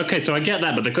 Okay, so I get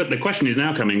that, but the question is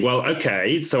now coming, well,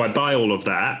 okay, so I buy all of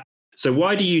that. So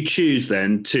why do you choose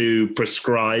then to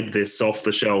prescribe this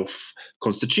off-the-shelf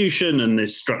constitution and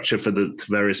this structure for the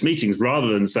various meetings, rather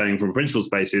than saying from a principles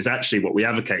basis, actually what we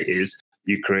advocate is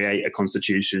you create a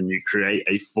constitution, you create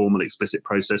a formal explicit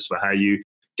process for how you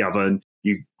govern.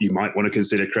 You might want to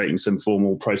consider creating some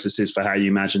formal processes for how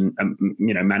you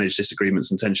manage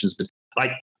disagreements and tensions. But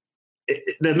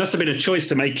there must have been a choice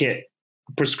to make it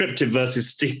prescriptive versus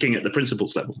sticking at the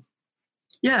principles level.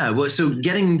 Yeah, well, so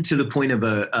getting to the point of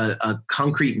a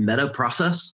concrete meta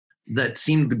process that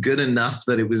seemed good enough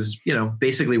that it was,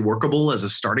 basically workable as a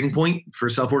starting point for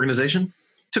self-organization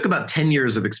took about 10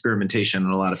 years of experimentation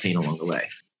and a lot of pain along the way.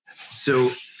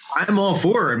 So I'm all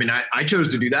for, I chose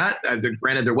to do that.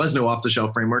 Granted, there was no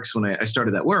off-the-shelf frameworks when I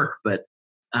started that work, but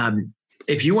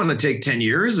if you want to take 10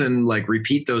 years and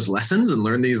repeat those lessons and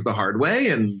learn these the hard way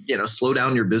and, slow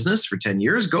down your business for 10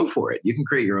 years, go for it. You can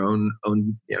create your own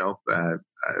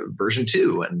version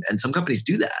 2. And some companies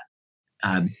do that.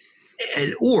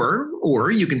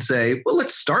 Or you can say, well,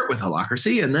 let's start with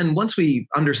Holacracy. And then once we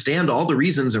understand all the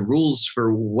reasons and rules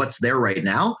for what's there right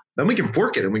now, then we can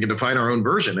fork it and we can define our own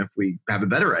version if we have a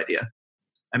better idea.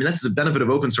 That's the benefit of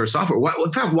open source software.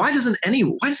 In fact, why does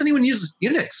anyone use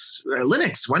Unix,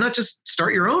 Linux? Why not just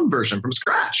start your own version from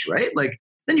scratch, right?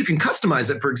 Then you can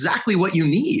customize it for exactly what you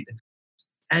need.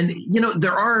 And,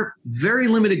 there are very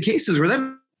limited cases where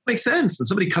that makes sense and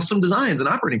somebody custom designs an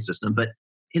operating system. But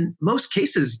in most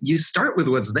cases, you start with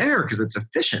what's there because it's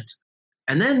efficient.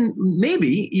 And then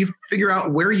maybe you figure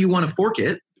out where you want to fork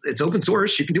it. It's open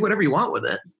source. You can do whatever you want with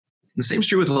it. The same is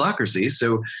true with Holacracy.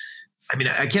 So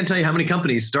I can't tell you how many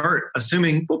companies start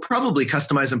assuming we'll probably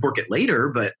customize and fork it later,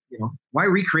 but why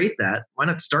recreate that? Why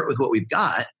not start with what we've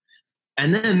got?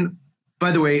 And then,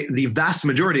 by the way, the vast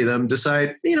majority of them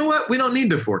decide, you know what, we don't need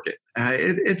to fork it.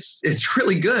 It's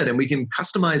really good, and we can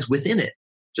customize within it,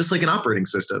 just like an operating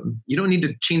system. You don't need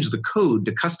to change the code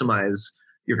to customize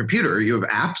your computer. You have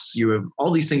apps, you have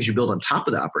all these things you build on top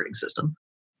of the operating system.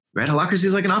 Right? Holacracy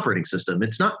is like an operating system.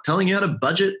 It's not telling you how to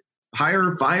budget,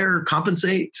 hire, fire,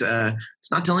 compensate.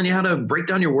 It's not telling you how to break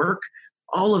down your work.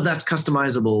 All of that's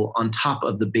customizable on top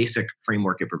of the basic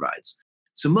framework it provides.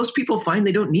 So most people find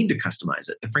they don't need to customize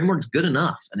it. The framework's good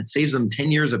enough, and it saves them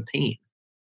 10 years of pain.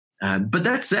 But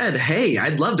that said, hey,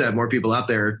 I'd love to have more people out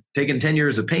there taking 10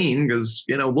 years of pain because,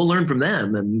 we'll learn from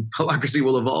them, and Holacracy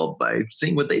will evolve by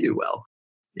seeing what they do well.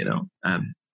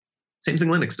 Same thing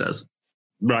Linux does.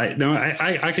 Right. No,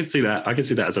 I can see that. I can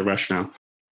see that as a rationale.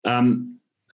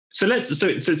 So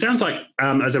it sounds like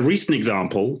as a recent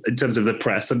example in terms of the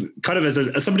press, and kind of as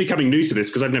somebody coming new to this,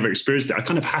 because I've never experienced it, I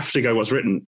kind of have to go what's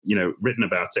written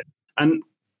about it. And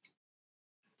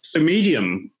so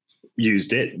Medium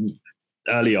used it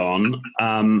early on,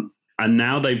 and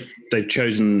now they've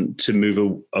chosen to move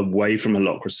away from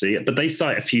Holacracy. But they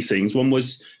cite a few things. One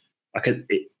was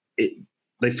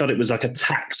they felt it was like a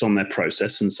tax on their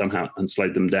process and somehow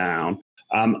slowed them down.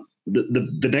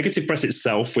 The negative press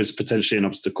itself was potentially an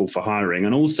obstacle for hiring,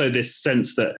 and also this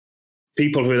sense that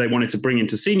people who they wanted to bring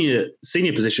into senior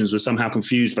positions were somehow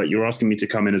confused. But you're asking me to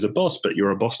come in as a boss, but you're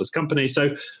a bossless company.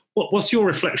 So, what's your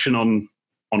reflection on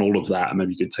all of that? And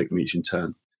maybe you could take them each in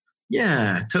turn.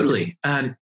 Yeah, totally.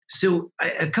 So,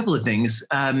 a couple of things.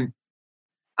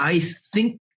 I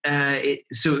think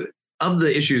so. Of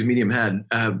the issues Medium had,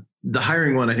 the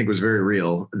hiring one I think was very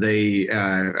real. They,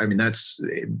 that's.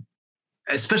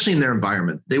 Especially in their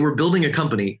environment. They were building a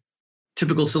company,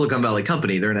 typical Silicon Valley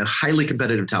company. They're in a highly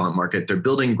competitive talent market. They're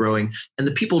building, growing, and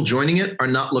the people joining it are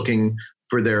not looking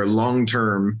for their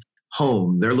long-term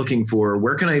home. They're looking for,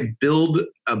 where can I build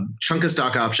a chunk of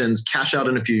stock options, cash out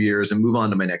in a few years, and move on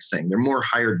to my next thing. They're more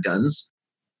hired guns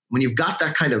when you've got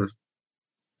that kind of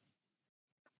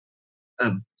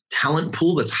talent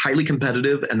pool that's highly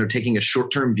competitive and they're taking a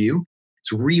short-term view,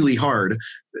 it's really hard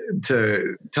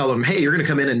to tell them, hey, you're going to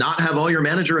come in and not have all your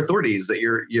manager authorities that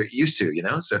you're used to,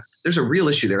 So there's a real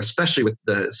issue there, especially with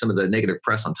some of the negative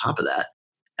press on top of that.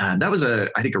 That was I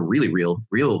think a really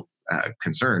real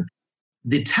concern.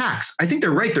 The tax, I think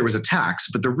they're right, there was a tax,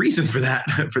 but the reason for that,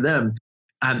 for them,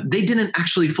 they didn't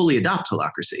actually fully adopt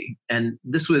Holacracy. And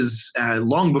this was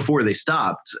long before they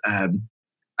stopped.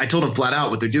 I told them flat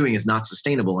out what they're doing is not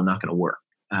sustainable and not going to work.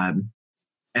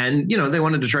 And, they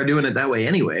wanted to try doing it that way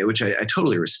anyway, which I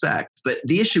totally respect. But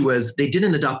the issue was they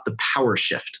didn't adopt the power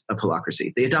shift of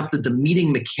Holacracy. They adopted the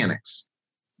meeting mechanics.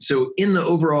 So in the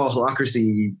overall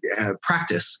Holacracy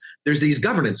practice, there's these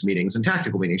governance meetings and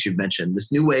tactical meetings you've mentioned,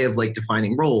 this new way of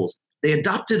defining roles. They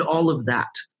adopted all of that,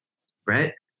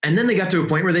 right? And then they got to a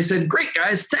point where they said, great,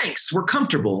 guys, thanks, we're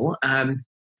comfortable.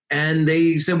 And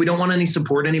they said, we don't want any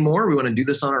support anymore. We want to do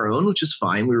this on our own, which is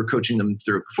fine. We were coaching them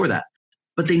through it before that.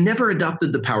 But they never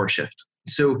adopted the power shift.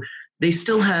 So they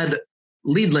still had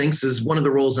lead links as one of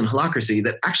the roles in Holacracy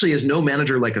that actually has no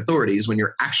manager-like authorities when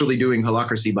you're actually doing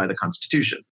Holacracy by the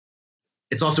Constitution.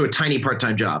 It's also a tiny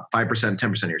part-time job, 5%,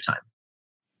 10% of your time.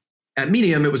 At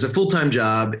Medium, it was a full-time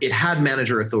job. It had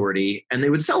manager authority, and they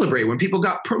would celebrate when people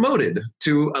got promoted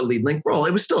to a lead link role.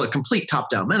 It was still a complete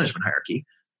top-down management hierarchy,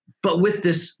 but with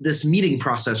this meeting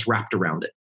process wrapped around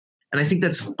it. And I think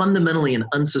that's fundamentally an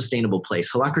unsustainable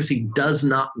place. Holacracy does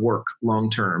not work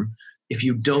long-term if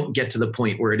you don't get to the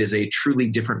point where it is a truly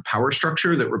different power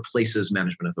structure that replaces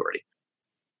management authority.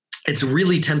 It's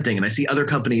really tempting, and I see other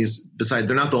companies,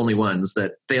 they're not the only ones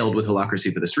that failed with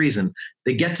Holacracy for this reason.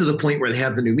 They get to the point where they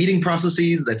have the new meeting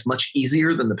processes that's much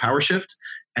easier than the power shift,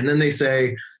 and then they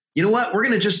say, you know what, we're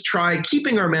going to just try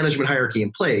keeping our management hierarchy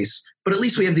in place, but at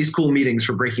least we have these cool meetings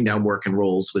for breaking down work and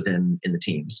roles in the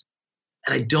teams.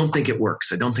 And I don't think it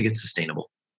works. I don't think it's sustainable.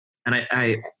 And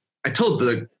I told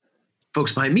the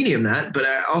folks behind Medium that, but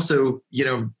I also,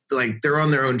 they're on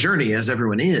their own journey as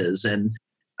everyone is. And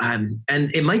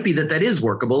it might be that is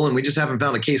workable, and we just haven't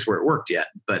found a case where it worked yet.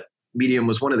 But Medium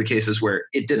was one of the cases where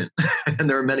it didn't. And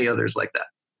there are many others like that.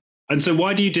 And so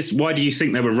why do you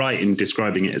think they were right in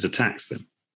describing it as a tax then?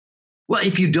 Well,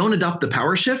 if you don't adopt the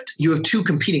power shift, you have two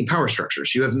competing power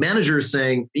structures. You have managers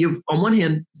saying, on one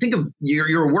hand, think of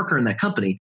you're a worker in that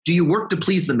company. Do you work to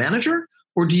please the manager,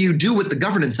 or do you do what the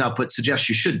governance output suggests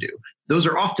you should do? Those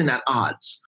are often at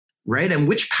odds, right? And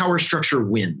which power structure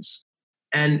wins?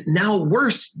 And now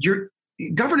worse, your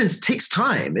governance takes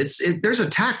time. There's a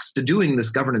tax to doing this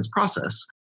governance process.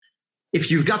 If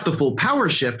you've got the full power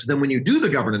shift, then when you do the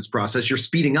governance process, you're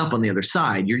speeding up on the other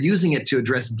side. You're using it to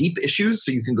address deep issues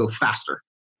so you can go faster.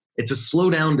 It's a slow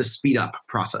down to speed up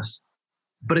process.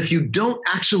 But if you don't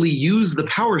actually use the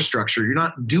power structure, you're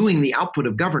not doing the output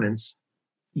of governance,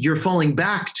 you're falling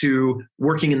back to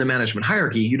working in the management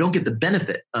hierarchy. You don't get the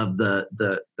benefit of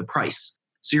the price.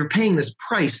 So you're paying this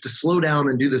price to slow down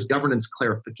and do this governance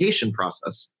clarification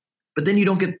process, but then you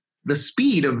don't get the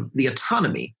speed of the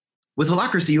autonomy. With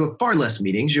Holacracy, you have far less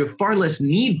meetings. You have far less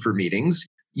need for meetings.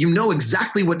 You know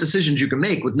exactly what decisions you can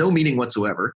make with no meeting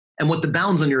whatsoever and what the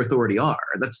bounds on your authority are.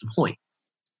 That's the point.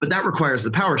 But that requires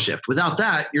the power shift. Without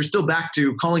that, you're still back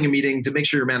to calling a meeting to make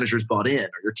sure your manager's bought in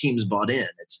or your team's bought in.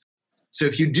 So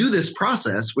if you do this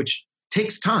process, which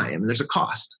takes time, and there's a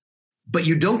cost, but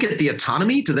you don't get the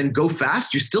autonomy to then go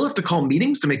fast, you still have to call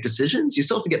meetings to make decisions. You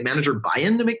still have to get manager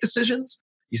buy-in to make decisions.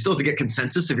 You still have to get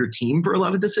consensus of your team for a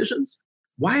lot of decisions.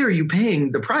 Why are you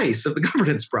paying the price of the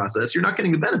governance process? You're not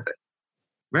getting the benefit,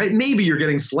 right? Maybe you're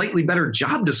getting slightly better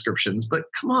job descriptions, but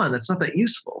come on, that's not that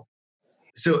useful.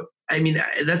 So, I mean,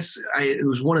 it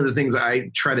was one of the things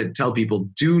I try to tell people: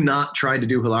 do not try to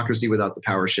do Holacracy without the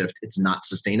power shift. It's not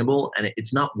sustainable, and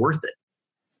it's not worth it.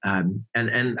 And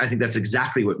I think that's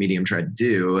exactly what Medium tried to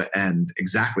do, and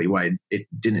exactly why it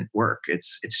didn't work.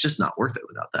 It's just not worth it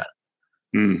without that.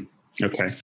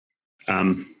 Okay.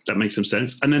 That makes some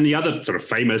sense. And then the other sort of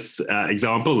famous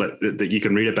example that you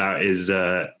can read about is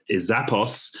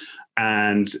Zappos.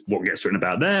 And what gets written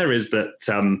about there is that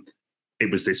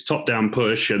it was this top-down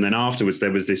push, and then afterwards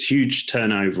there was this huge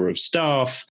turnover of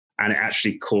staff, and it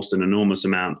actually caused an enormous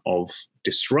amount of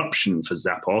disruption for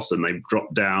Zappos, and they've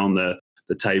dropped down the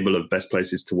table of best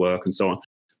places to work and so on.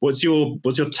 What's your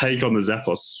take on the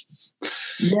Zappos?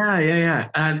 Yeah.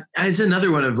 It's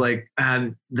another one of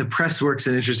the press works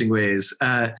in interesting ways.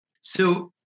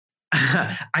 So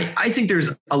I think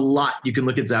there's a lot you can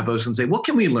look at Zappos and say, what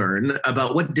can we learn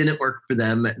about what didn't work for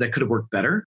them that could have worked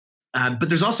better? But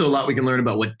there's also a lot we can learn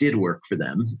about what did work for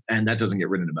them, and that doesn't get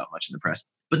written about much in the press.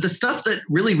 But the stuff that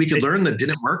really we could learn that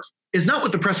didn't work is not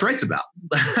what the press writes about.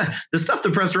 The stuff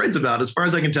the press writes about, as far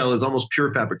as I can tell, is almost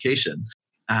pure fabrication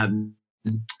and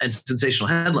sensational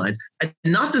headlines. And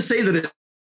not to say that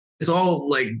it's all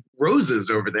like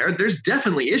roses over there. There's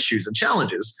definitely issues and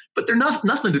challenges, but they're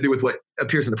nothing to do with what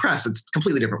appears in the press. It's a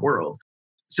completely different world.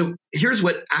 So here's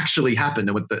what actually happened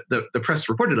and what the press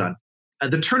reported on.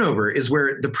 The turnover is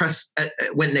where the press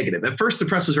went negative. At first, the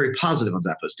press was very positive on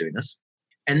Zappos doing this.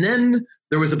 And then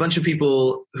there was a bunch of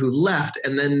people who left,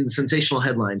 and then sensational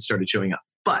headlines started showing up.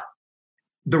 But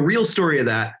the real story of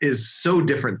that is so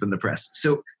different than the press.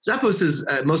 So Zappos is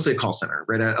mostly a call center,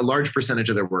 right? A large percentage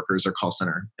of their workers are call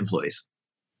center employees.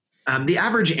 The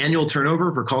average annual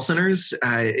turnover for call centers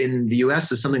in the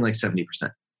US is something like 70%,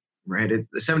 right?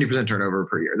 70% turnover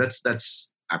per year.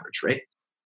 That's average, right?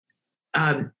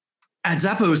 At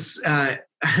Zappos,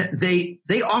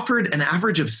 they offered an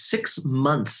average of 6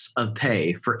 months of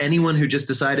pay for anyone who just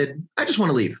decided, I just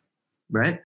want to leave,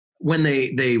 right? When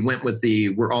they went with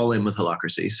we're all in with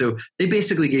Holacracy. So they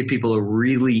basically gave people a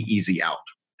really easy out.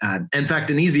 In fact,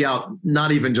 an easy out,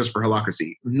 not even just for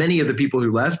Holacracy. Many of the people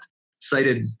who left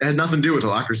cited, it had nothing to do with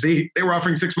Holacracy. They were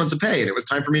offering 6 months of pay, and it was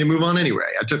time for me to move on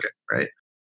anyway. I took it, right?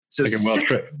 So 6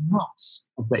 months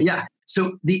of pay. Yeah.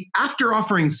 So after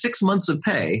offering 6 months of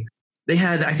pay, they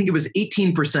had, I think it was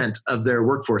 18% of their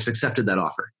workforce accepted that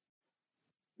offer,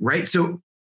 right? So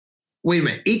wait a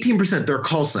minute, 18%, they're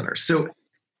call centers. So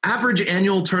average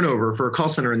annual turnover for a call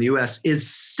center in the US is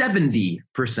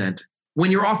 70% when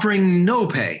you're offering no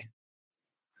pay.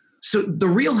 So the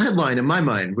real headline in my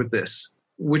mind with this,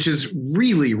 which is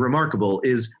really remarkable,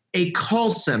 is a call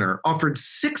center offered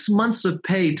 6 months of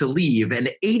pay to leave,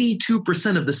 and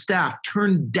 82% of the staff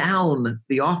turned down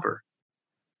the offer.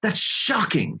 That's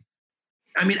shocking.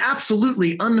 I mean,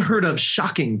 absolutely unheard of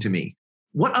shocking to me.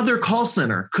 What other call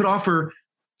center could offer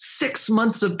 6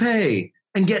 months of pay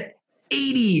and get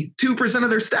 82% of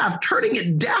their staff turning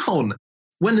it down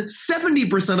when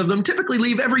 70% of them typically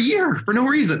leave every year for no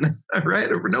reason, right?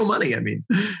 Or for no money, I mean,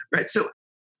 right? So,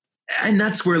 and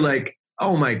that's where like,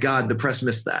 oh my God, the press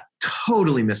missed that,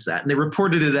 totally missed that. And they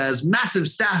reported it as massive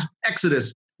staff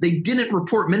exodus. They didn't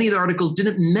report, many of the articles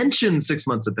didn't mention 6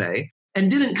 months of pay and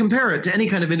didn't compare it to any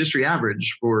kind of industry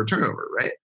average for turnover,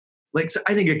 right? Like, so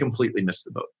I think it completely missed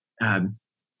the boat.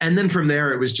 And then from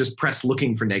there, it was just press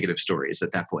looking for negative stories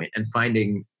at that point and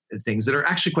finding things that are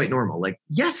actually quite normal. Like,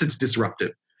 yes, it's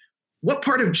disruptive. What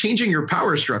part of changing your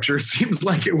power structure seems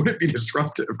like it wouldn't be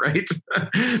disruptive, right?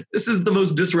 This is the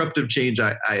most disruptive change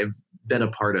I've been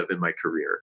a part of in my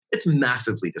career. It's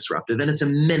massively disruptive, and it's a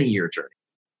many-year journey.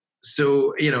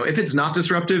 So, if it's not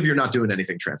disruptive, you're not doing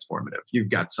anything transformative. You've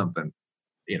got something,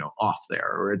 off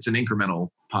there, or it's an incremental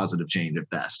positive change at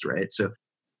best, right? So,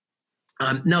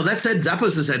 now that said,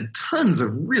 Zappos has had tons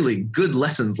of really good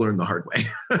lessons learned the hard way.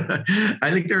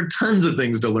 I think there are tons of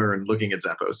things to learn looking at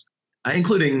Zappos,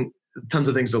 including tons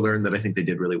of things to learn that I think they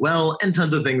did really well, and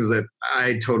tons of things that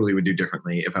I totally would do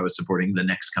differently if I was supporting the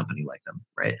next company like them,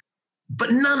 right?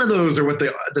 But none of those are what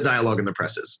the dialogue in the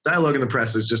press is. Dialogue in the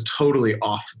press is just totally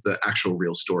off the actual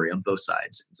real story on both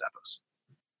sides in Zappos.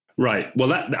 Right.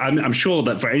 Well, I'm sure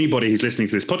that for anybody who's listening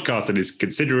to this podcast and is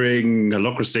considering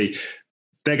Holacracy,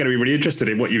 they're going to be really interested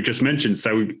in what you've just mentioned.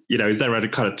 So, is there a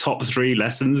kind of top 3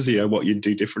 lessons, what you'd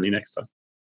do differently next time?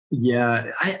 Yeah,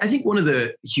 I think one of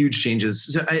the huge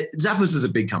changes, Zappos is a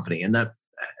big company, and that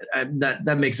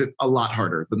makes it a lot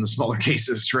harder than the smaller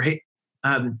cases, right?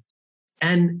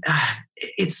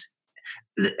 Here's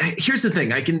the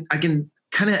thing. I can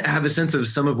kind of have a sense of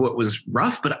some of what was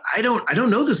rough, but I don't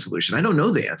know the solution. I don't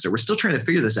know the answer. We're still trying to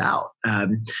figure this out.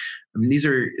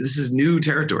 This is new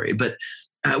territory, but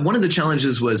one of the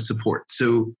challenges was support.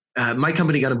 So my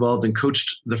company got involved and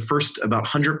coached the first about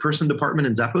 100-person department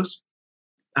in Zappos.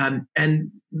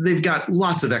 And they've got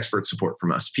lots of expert support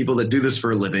from us, people that do this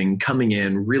for a living, coming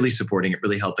in, really supporting it,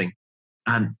 really helping.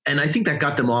 And I think that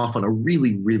got them off on a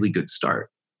really, really good start.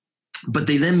 But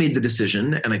they then made the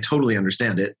decision, and I totally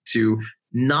understand it, to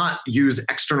not use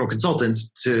external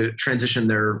consultants to transition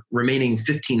their remaining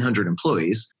 1,500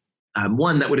 employees.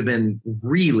 One, that would have been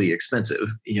really expensive.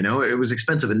 It was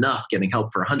expensive enough getting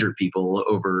help for 100 people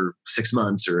over 6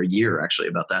 months or a year, actually,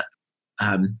 about that.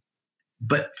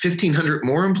 But 1,500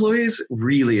 more employees,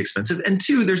 really expensive. And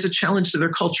 2, there's a challenge to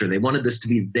their culture. They wanted this to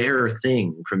be their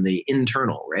thing from the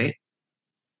internal, right?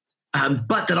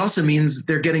 But that also means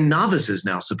they're getting novices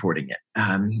now supporting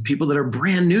it. People that are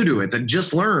brand new to it, that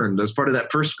just learned as part of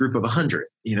that first group of 100,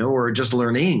 or just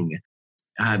learning.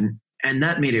 And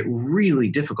that made it really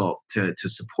difficult to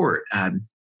support.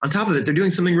 on top of it, they're doing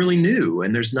something really new,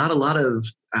 and there's not a lot of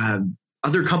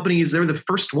other companies. They're the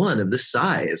first one of this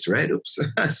size, right? Oops,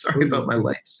 sorry about my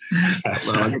lights.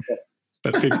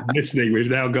 But people listening,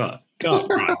 we've now got dark.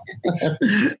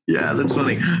 Yeah, that's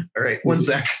funny. All right, one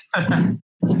sec.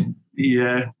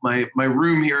 Yeah, my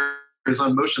room here is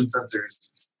on motion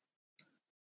sensors.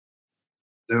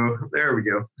 So there we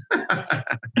go.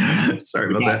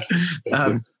 Sorry about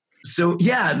that. So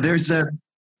yeah, there's a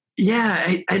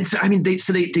and so I mean they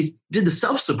did the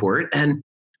self-support, and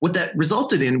what that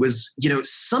resulted in was,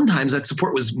 sometimes that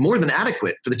support was more than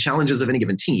adequate for the challenges of any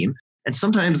given team, and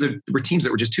sometimes there were teams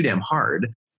that were just too damn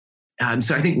hard.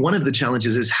 So I think one of the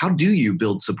challenges is, how do you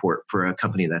build support for a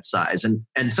company that size?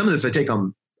 And some of this I take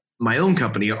on my own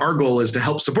company. Our goal is to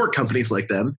help support companies like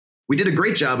them. We did a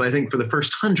great job, I think, for the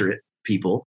first 100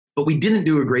 people, but we didn't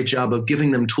do a great job of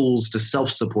giving them tools to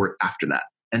self-support after that.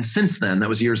 And since then, that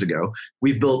was years ago,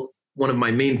 we've built, one of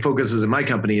my main focuses in my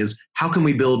company is, how can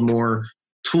we build more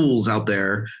tools out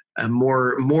there,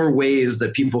 more ways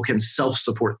that people can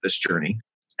self-support this journey.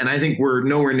 And I think we're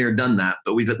nowhere near done that,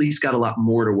 but we've at least got a lot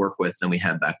more to work with than we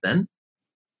had back then.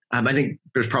 I think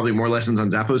there's probably more lessons on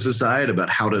Zappos' side about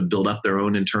how to build up their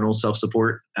own internal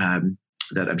self-support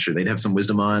that I'm sure they'd have some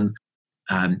wisdom on.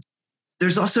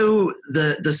 There's also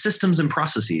the systems and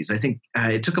processes. I think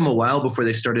it took them a while before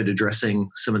they started addressing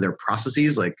some of their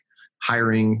processes, like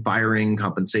hiring, firing,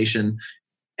 compensation.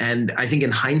 And I think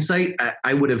in hindsight,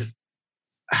 I would have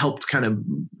helped kind of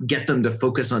get them to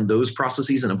focus on those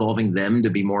processes and evolving them to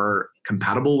be more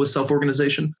compatible with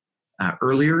self-organization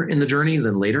earlier in the journey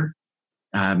than later.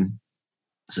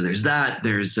 So there's that.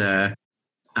 There's one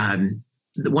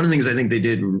of the things I think they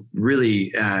did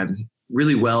really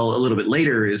well a little bit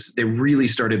later is they really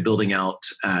started building out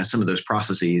some of those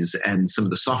processes and some of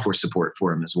the software support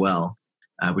for them as well,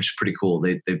 which is pretty cool.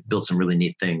 They've built some really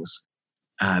neat things.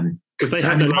 Because they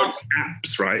have their own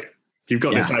apps, right? You've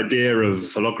got this idea of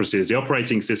Holacracy as the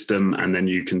operating system, and then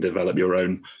you can develop your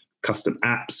own custom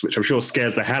apps, which I'm sure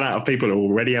scares the hell out of people who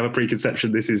already have a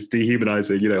preconception this is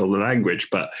dehumanizing, all the language.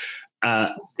 But, I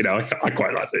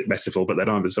quite like the metaphor, but then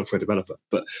I'm a software developer,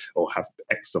 or have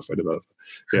ex-software developer.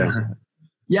 Yeah.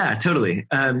 Yeah, totally.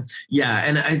 And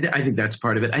I think that's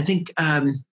part of it. I think,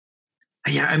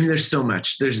 there's so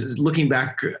much. There's looking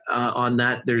back on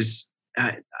that,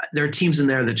 there are teams in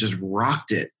there that just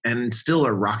rocked it and still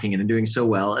are rocking it and doing so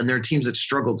well. And there are teams that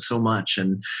struggled so much.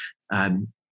 And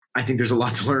I think there's a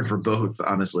lot to learn for both,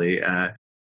 honestly.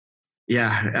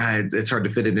 It's hard to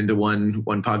fit it into one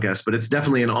podcast, but it's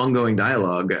definitely an ongoing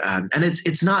dialogue. And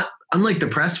it's not, unlike the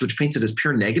press, which paints it as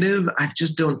pure negative. I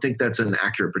just don't think that's an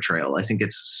accurate portrayal. I think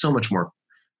it's so much more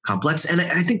complex. And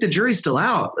I think the jury's still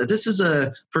out.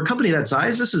 For a company that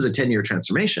size, this is a 10-year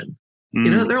transformation.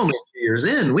 They're only a few years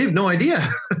in. We have no idea.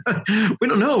 We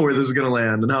don't know where this is going to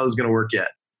land and how this is going to work yet.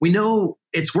 We know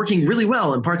it's working really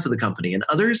well in parts of the company, and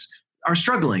others are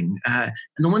struggling. And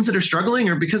the ones that are struggling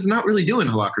are because they're not really doing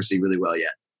Holacracy really well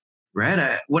yet,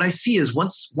 right? What I see is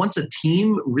once a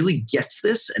team really gets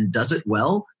this and does it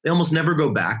well, they almost never go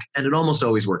back, and it almost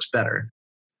always works better.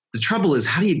 The trouble is,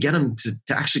 how do you get them to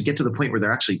actually get to the point where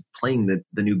they're actually playing the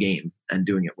new game and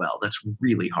doing it well? That's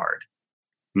really hard.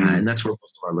 And that's where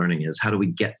most of our learning is. How do we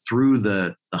get through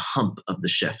the hump of the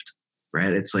shift,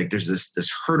 right? It's like there's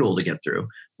this hurdle to get through.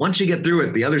 Once you get through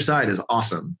it, the other side is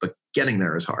awesome, but getting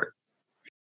there is hard.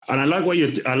 And I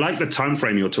like the time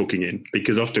frame you're talking in,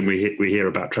 because often we hear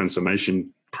about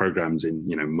transformation programs in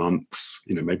months,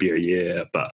 maybe a year.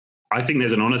 But I think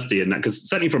there's an honesty in that, because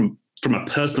certainly from a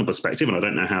personal perspective, and I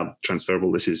don't know how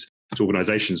transferable this is to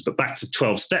organizations, but back to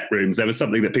 12-step rooms, there was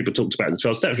something that people talked about in the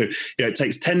 12-step room. It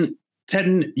takes 10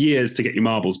 years to get your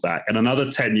marbles back and another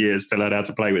 10 years to learn how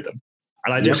to play with them.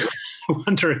 And I just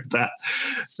wonder if that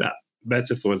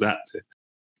metaphor is apt to.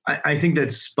 I think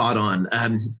that's spot on.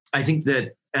 I think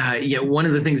that, one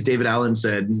of the things David Allen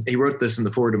said, he wrote this in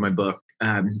the foreword of my book,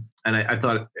 and I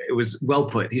thought it was well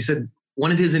put. He said,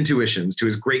 one of his intuitions, to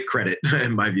his great credit,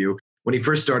 in my view, when he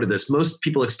first started this, most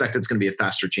people expect it's going to be a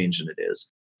faster change than it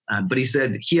is. But he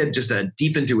said he had just a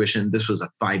deep intuition. This was a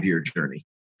 5-year journey.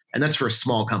 And that's for a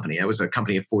small company. It was a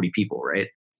company of 40 people, right?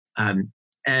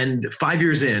 And 5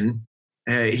 years in,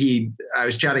 I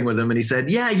was chatting with him and he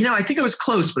said, I think I was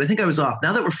close, but I think I was off.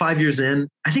 Now that we're 5 years in,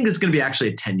 I think it's going to be actually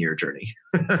a 10-year journey.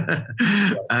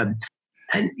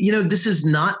 This is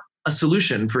not a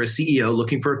solution for a CEO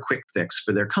looking for a quick fix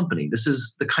for their company. This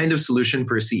is the kind of solution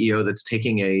for a CEO that's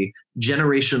taking a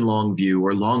generation-long view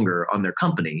or longer on their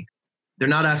company. They're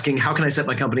not asking, how can I set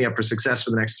my company up for success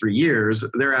for the next 3 years?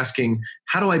 They're asking,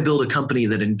 how do I build a company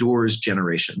that endures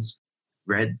generations,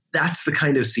 right? That's the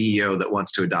kind of CEO that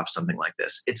wants to adopt something like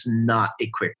this. It's not a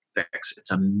quick fix.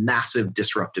 It's a massive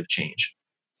disruptive change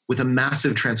with a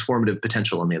massive transformative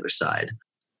potential on the other side.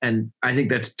 And I think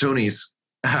that's Tony's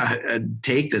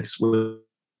take. That's what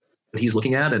he's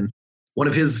looking at. And one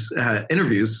of his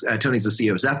interviews, Tony's the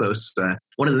CEO of Zappos.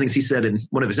 One of the things he said in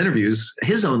one of his interviews,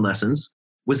 his own lessons,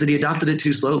 was that he adopted it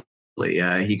too slowly.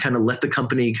 He kind of let the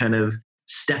company kind of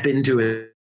step into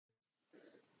it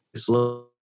slowly.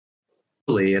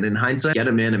 And in hindsight, get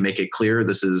them in and make it clear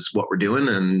this is what we're doing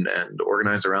and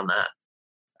organize around that.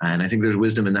 And I think there's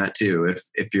wisdom in that too.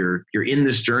 If you're in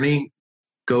this journey,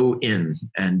 go in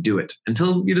and do it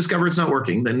until you discover it's not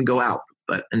working, then go out.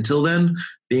 But until then,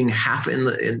 being having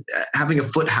a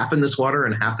foot half in this water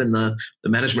and half in the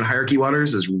management hierarchy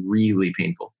waters is really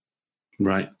painful.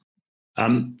 Right.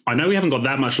 I know we haven't got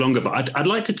that much longer, but I'd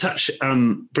like to touch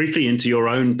briefly into your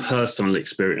own personal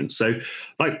experience. So,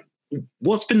 like,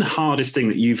 what's been the hardest thing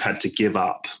that you've had to give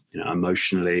up,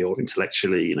 emotionally or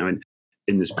intellectually,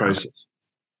 in this process?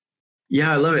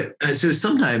 Yeah, I love it. So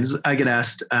sometimes I get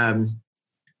asked, how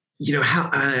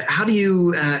did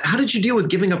you deal with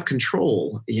giving up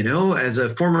control? As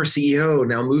a former CEO,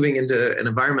 now moving into an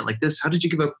environment like this, how did you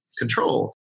give up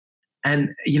control?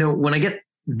 And when I get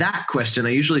that question, I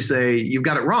usually say, you've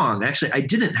got it wrong. Actually, I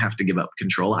didn't have to give up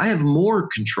control. I have more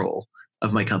control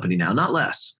of my company now, not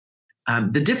less.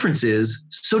 The difference is,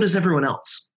 so does everyone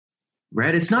else,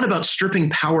 right? It's not about stripping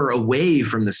power away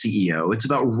from the CEO. It's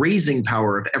about raising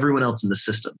power of everyone else in the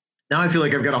system. Now I feel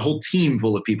like I've got a whole team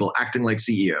full of people acting like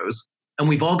CEOs, and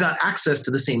we've all got access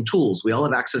to the same tools. We all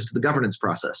have access to the governance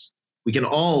process. We can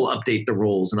all update the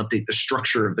roles and update the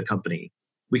structure of the company.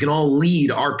 We can all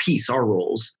lead our piece, our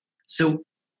roles. So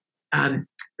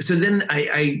then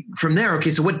I from there, okay,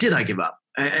 so what did I give up?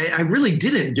 I really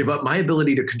didn't give up my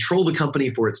ability to control the company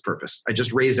for its purpose. I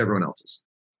just raised everyone else's.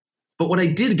 But what I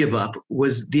did give up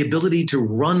was the ability to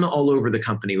run all over the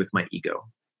company with my ego,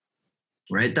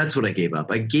 right? That's what I gave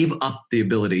up. I gave up the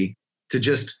ability to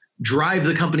just drive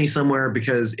the company somewhere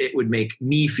because it would make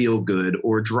me feel good,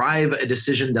 or drive a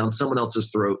decision down someone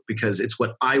else's throat because it's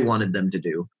what I wanted them to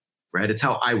do, right? It's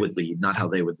how I would lead, not how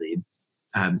they would lead.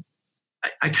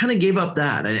 I kind of gave up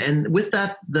that. And with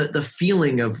that, the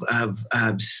feeling of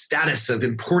status, of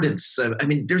importance,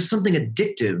 there's something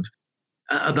addictive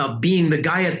about being the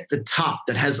guy at the top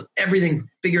that has everything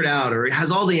figured out or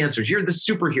has all the answers. You're the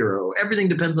superhero. Everything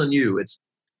depends on you.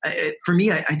 For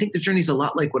me, I think the journey is a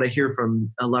lot like what I hear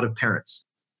from a lot of parents.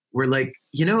 We're like,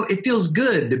 it feels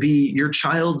good to be your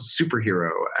child's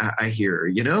superhero. I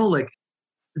hear, like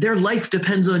their life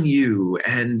depends on you.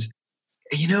 And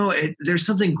there's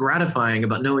something gratifying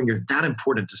about knowing you're that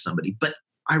important to somebody. But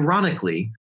ironically,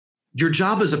 your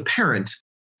job as a parent,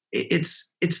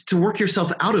 it's to work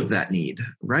yourself out of that need,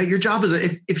 right? Your job is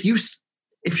if your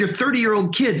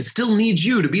 30-year-old kid still needs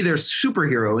you to be their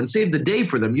superhero and save the day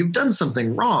for them, you've done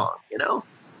something wrong,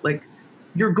 Like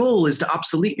your goal is to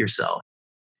obsolete yourself.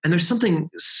 And there's something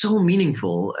so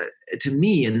meaningful to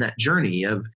me in that journey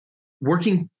of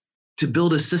working to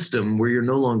build a system where you're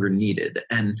no longer needed.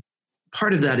 And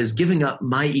part of that is giving up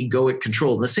my egoic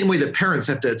control. In the same way that parents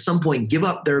have to at some point give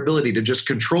up their ability to just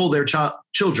control their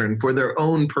children for their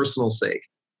own personal sake.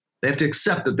 They have to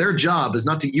accept that their job is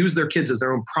not to use their kids as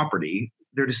their own property.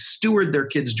 They're to steward their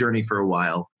kid's journey for a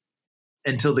while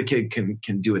until the kid can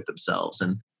do it themselves.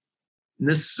 And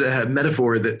this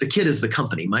metaphor that the kid is the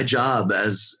company. My job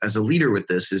as a leader with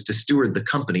this is to steward the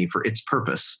company for its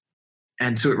purpose.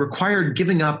 And so it required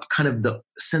giving up kind of the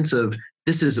sense of,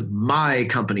 this is my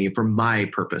company for my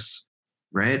purpose,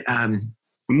 right? And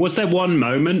was there one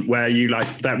moment where you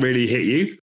that really hit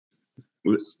you?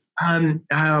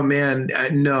 Oh man,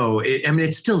 no.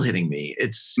 It's still hitting me.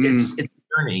 It's a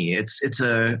journey. It's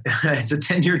a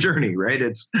 10-year journey, right?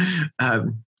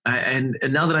 And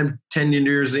now that I'm 10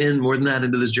 years in, more than that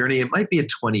into this journey, it might be a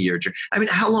 20-year journey.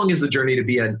 How long is the journey to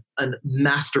be a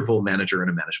masterful manager in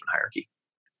a management hierarchy,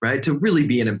 right? To really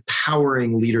be an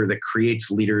empowering leader that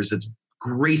creates leaders that's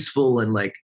graceful, and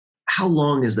how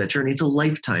long is that journey? It's a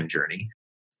lifetime journey.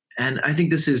 And I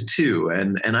think this is too.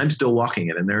 And I'm still walking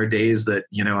it. And there are days that,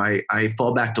 I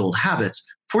fall back to old habits.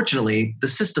 Fortunately, the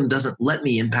system doesn't let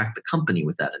me impact the company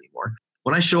with that anymore.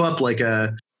 When I show up like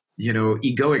a,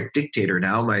 egoic dictator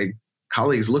now, my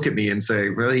colleagues look at me and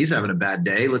say, well, he's having a bad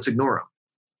day. Let's ignore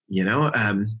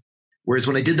him. Whereas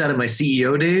when I did that in my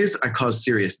CEO days, I caused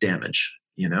serious damage,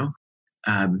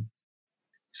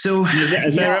 So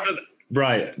has there ever...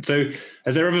 Right. So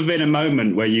has there ever been a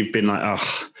moment where you've been like,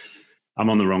 oh, I'm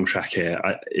on the wrong track here?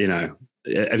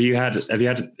 Have you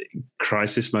had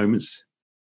crisis moments?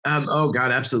 Oh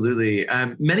God, absolutely.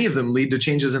 Many of them lead to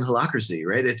changes in Holacracy,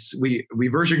 right? We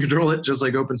version control it just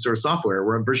like open source software.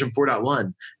 We're on version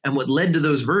 4.1. And what led to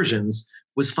those versions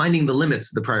was finding the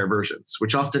limits of the prior versions,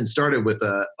 which often started with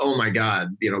oh my God,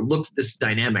 look at this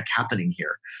dynamic happening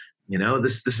here.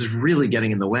 This is really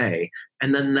getting in the way.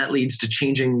 And then that leads to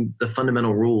changing the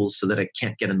fundamental rules so that it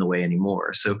can't get in the way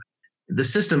anymore. So the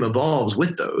system evolves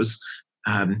with those.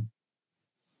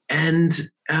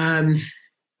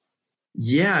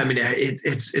 Yeah, I mean,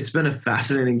 it's been a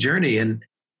fascinating journey, and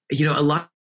a lot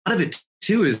of it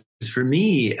too is for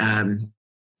me.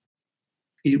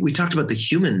 We talked about the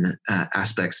human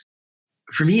aspects.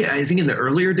 For me, I think in the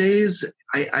earlier days,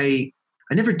 I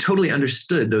never totally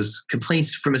understood those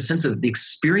complaints from a sense of the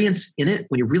experience in it.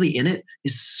 When you're really in it,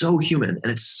 is so human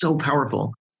and it's so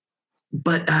powerful.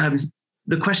 But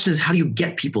the question is, how do you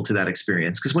get people to that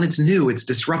experience? Because when it's new, it's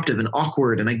disruptive and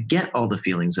awkward, and I get all the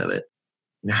feelings of it.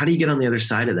 How do you get on the other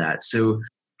side of that? So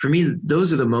for me,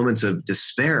 those are the moments of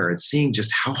despair. It's seeing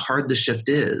just how hard the shift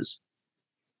is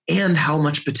and how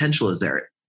much potential is there.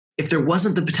 If there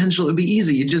wasn't the potential, it would be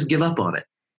easy. You'd just give up on it.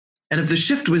 And if the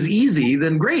shift was easy,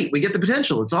 then great, we get the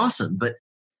potential. It's awesome. But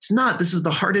it's not. This is the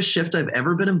hardest shift I've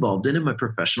ever been involved in my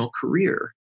professional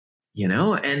career,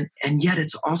 and yet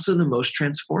it's also the most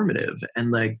transformative.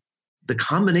 And like the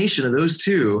combination of those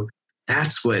two,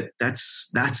 that's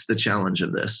the challenge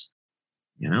of this.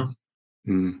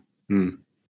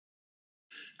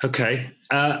 Okay.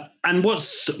 And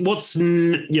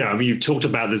you've talked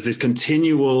about there's this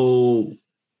continual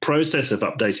process of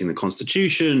updating the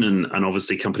constitution, and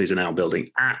obviously companies are now building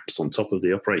apps on top of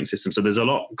the operating system. So there's a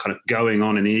lot kind of going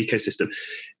on in the ecosystem.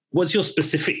 What's your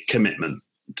specific commitment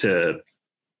to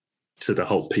the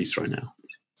whole piece right now?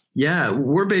 Yeah,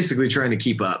 we're basically trying to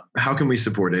keep up. How can we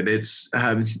support it? It's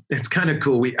kind of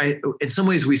cool. In some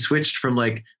ways, we switched from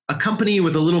like a company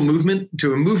with a little movement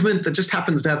to a movement that just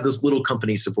happens to have this little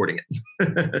company supporting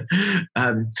it,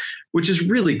 which is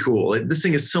really cool. This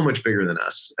thing is so much bigger than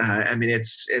us. I mean,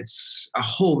 it's a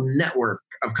whole network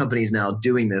of companies now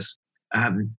doing this.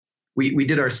 We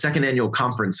did our second annual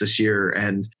conference this year,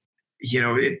 and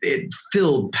it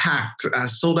filled, packed, a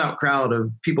sold out crowd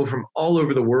of people from all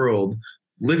over the world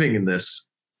living in this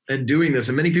and doing this,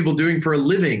 and many people doing for a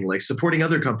living, like supporting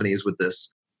other companies with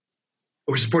this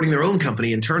or supporting their own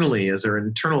company internally as their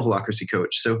internal Holacracy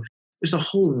coach. So there's a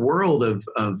whole world of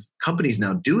companies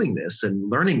now doing this and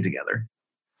learning together.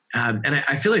 And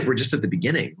I feel like we're just at the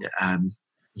beginning.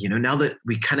 Now that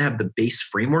we kind of have the base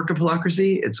framework of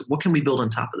Holacracy, it's what can we build on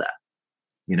top of that?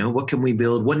 What can we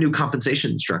build? What new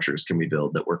compensation structures can we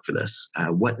build that work for this?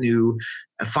 What new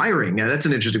firing? That's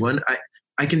an interesting one.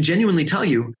 I can genuinely tell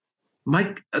you,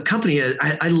 my company,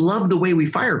 I love the way we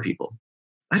fire people.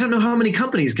 I don't know how many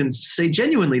companies can say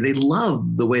genuinely they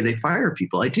love the way they fire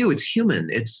people. I do. It's human.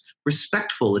 It's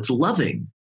respectful. It's loving.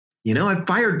 I've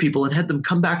fired people and had them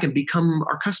come back and become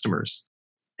our customers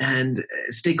and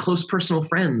stay close personal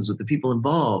friends with the people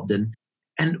involved.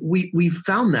 And we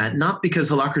found that not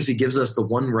because Holacracy gives us the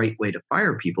one right way to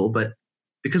fire people, but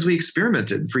because we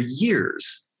experimented for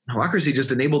years. Holacracy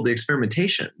just enabled the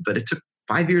experimentation, but it took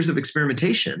 5 years of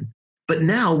experimentation. But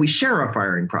now we share our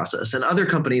firing process, and other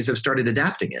companies have started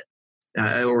adapting it,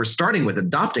 or starting with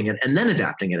adopting it and then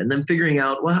adapting it and then figuring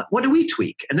out, well, what do we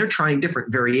tweak? And they're trying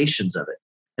different variations of it.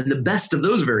 And the best of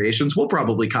those variations we'll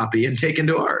probably copy and take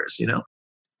into ours,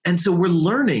 And so we're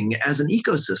learning as an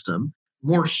ecosystem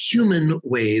more human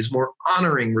ways, more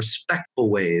honoring, respectful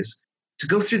ways to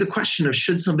go through the question of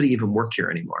should somebody even work here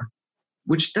anymore?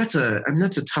 Which that's a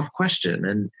tough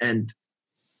question. And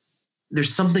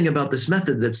there's something about this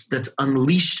method that's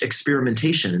unleashed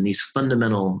experimentation in these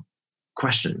fundamental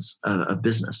questions of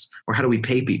business, or how do we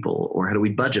pay people, or how do we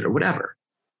budget, or whatever.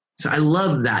 So I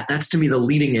love that. That's to me the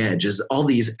leading edge, is all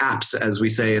these apps, as we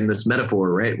say in this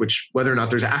metaphor, right? Which whether or not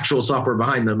there's actual software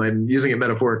behind them, I'm using it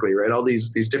metaphorically, right? All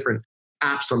these different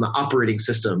apps on the operating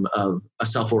system of a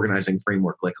self-organizing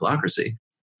framework like Holacracy.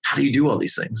 How do you do all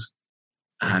these things?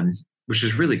 Which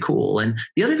is really cool. And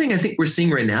the other thing I think we're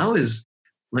seeing right now is,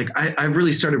 like, I've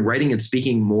really started writing and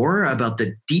speaking more about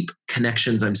the deep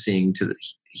connections I'm seeing to the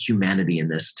humanity in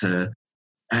this. To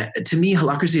me,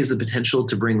 Holacracy has the potential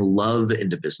to bring love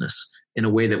into business in a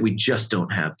way that we just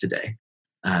don't have today.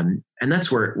 And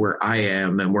that's where I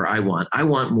am and where I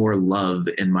want more love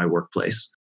in my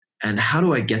workplace. And how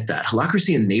do I get that?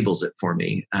 Holacracy enables it for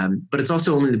me. But it's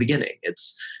also only the beginning.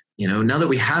 It's, now that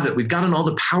we have it, we've gotten all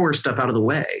the power stuff out of the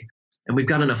way. And we've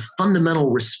gotten a fundamental,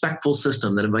 respectful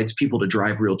system that invites people to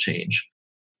drive real change.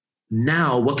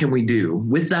 Now, what can we do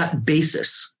with that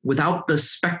basis, without the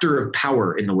specter of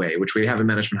power in the way, which we have in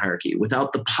management hierarchy,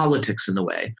 without the politics in the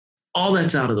way? All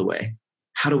that's out of the way.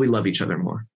 how do we love each other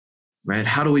more, right?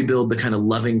 How do we build the kind of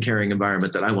loving, caring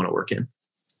environment that I want to work in?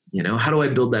 How do I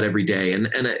build that every day? And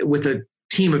with a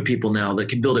team of people now that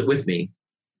can build it with me,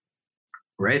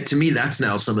 right? To me, that's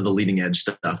now some of the leading edge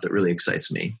stuff that really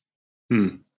excites me.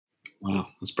 Wow,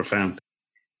 that's profound.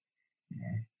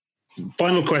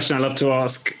 Final question I love to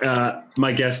ask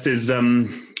my guest is, for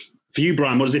you,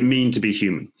 Brian, what does it mean to be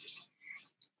human?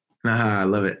 I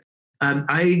love it.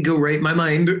 My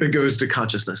mind goes to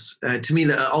consciousness. To me,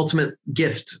 the ultimate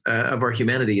gift of our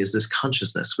humanity is this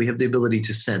consciousness. We have the ability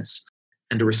to sense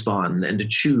and to respond and to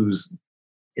choose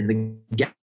in the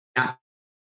gap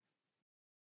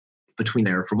between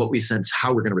there from what we sense,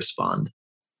 how we're going to respond.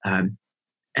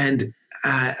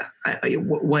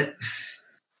 What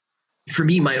for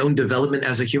me, my own development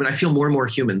as a human, I feel more and more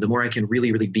human the more I can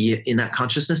really, really be in that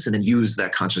consciousness and then use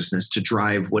that consciousness to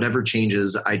drive whatever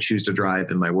changes I choose to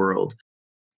drive in my world.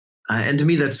 And to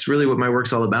me, that's really what my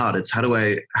work's all about. It's how do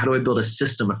I build a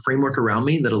system, a framework around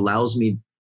me that allows me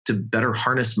to better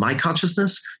harness my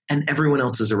consciousness and everyone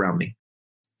else's around me.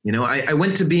 I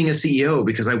went to being a CEO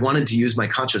because I wanted to use my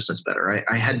consciousness better.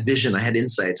 I had vision, I had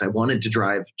insights, I wanted to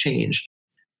drive change.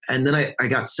 And then I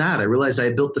got sad. I realized I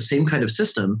had built the same kind of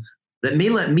system that may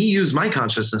let me use my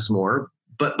consciousness more,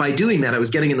 but by doing that, I was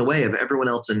getting in the way of everyone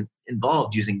else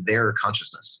involved using their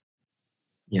consciousness.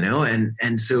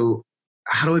 And so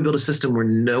how do we build a system where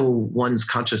no one's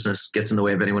consciousness gets in the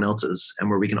way of anyone else's, and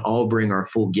where we can all bring our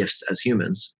full gifts as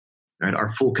humans, right? Our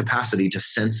full capacity to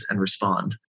sense and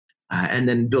respond, and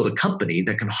then build a company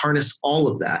that can harness all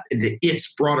of that into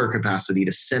its broader capacity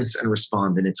to sense and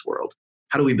respond in its world.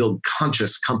 How do we build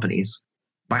conscious companies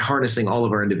by harnessing all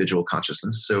of our individual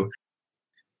consciousness? So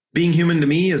being human to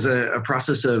me is a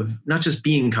process of not just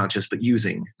being conscious, but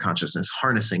using consciousness,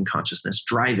 harnessing consciousness,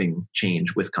 driving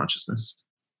change with consciousness.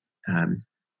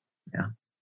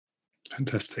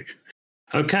 Fantastic.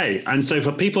 Okay. And so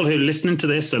for people who are listening to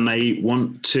this and they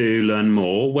want to learn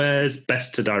more, where's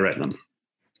best to direct them?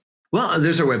 Well,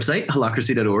 there's our website,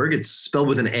 holacracy.org. It's spelled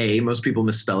with an A. Most people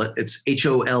misspell it. It's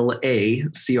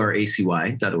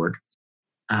HOLACRACY.org.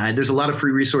 There's a lot of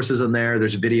free resources on there.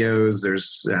 There's videos.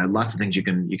 There's lots of things you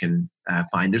can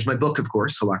find. There's my book, of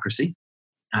course, Holacracy.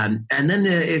 And then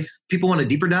if people want a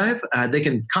deeper dive, they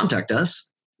can contact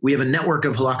us. We have a network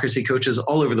of Holacracy coaches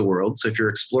all over the world. So if you're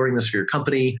exploring this for your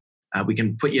company, we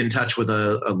can put you in touch with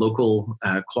a local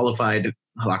qualified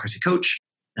Holacracy coach,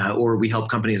 or we help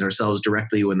companies ourselves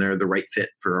directly when they're the right fit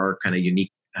for our kind of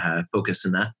unique focus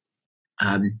in that.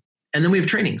 And then we have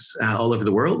trainings all over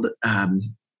the world.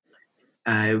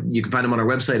 You can find them on our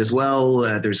website as well.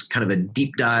 There's kind of a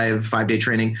deep dive 5-day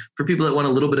training for people that want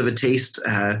a little bit of a taste.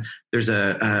 There's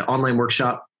a online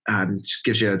workshop. Just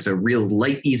gives you, it's a real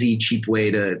light, easy, cheap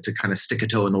way to kind of stick a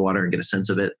toe in the water and get a sense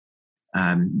of it.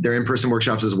 There are in-person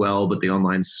workshops as well, but the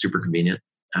online's super convenient.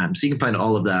 So you can find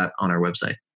all of that on our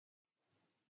website.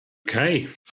 Okay.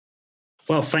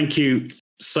 Well, thank you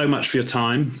so much for your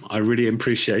time. I really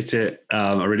appreciate it.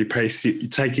 I really appreciate you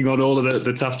taking on all of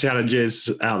the tough challenges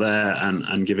out there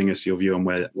and giving us your view on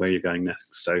where you're going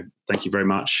next. So thank you very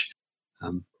much.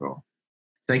 Cool.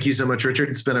 Thank you so much, Richard.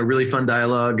 It's been a really fun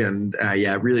dialogue, and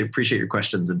I really appreciate your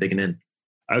questions and digging in.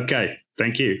 Okay.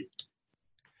 Thank you.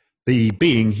 The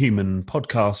Being Human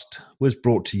podcast was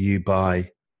brought to you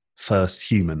by First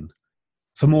Human.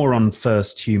 For more on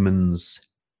First Human's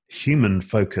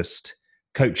human-focused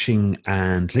coaching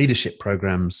and leadership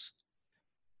programs,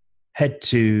 head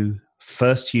to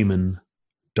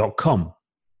firsthuman.com.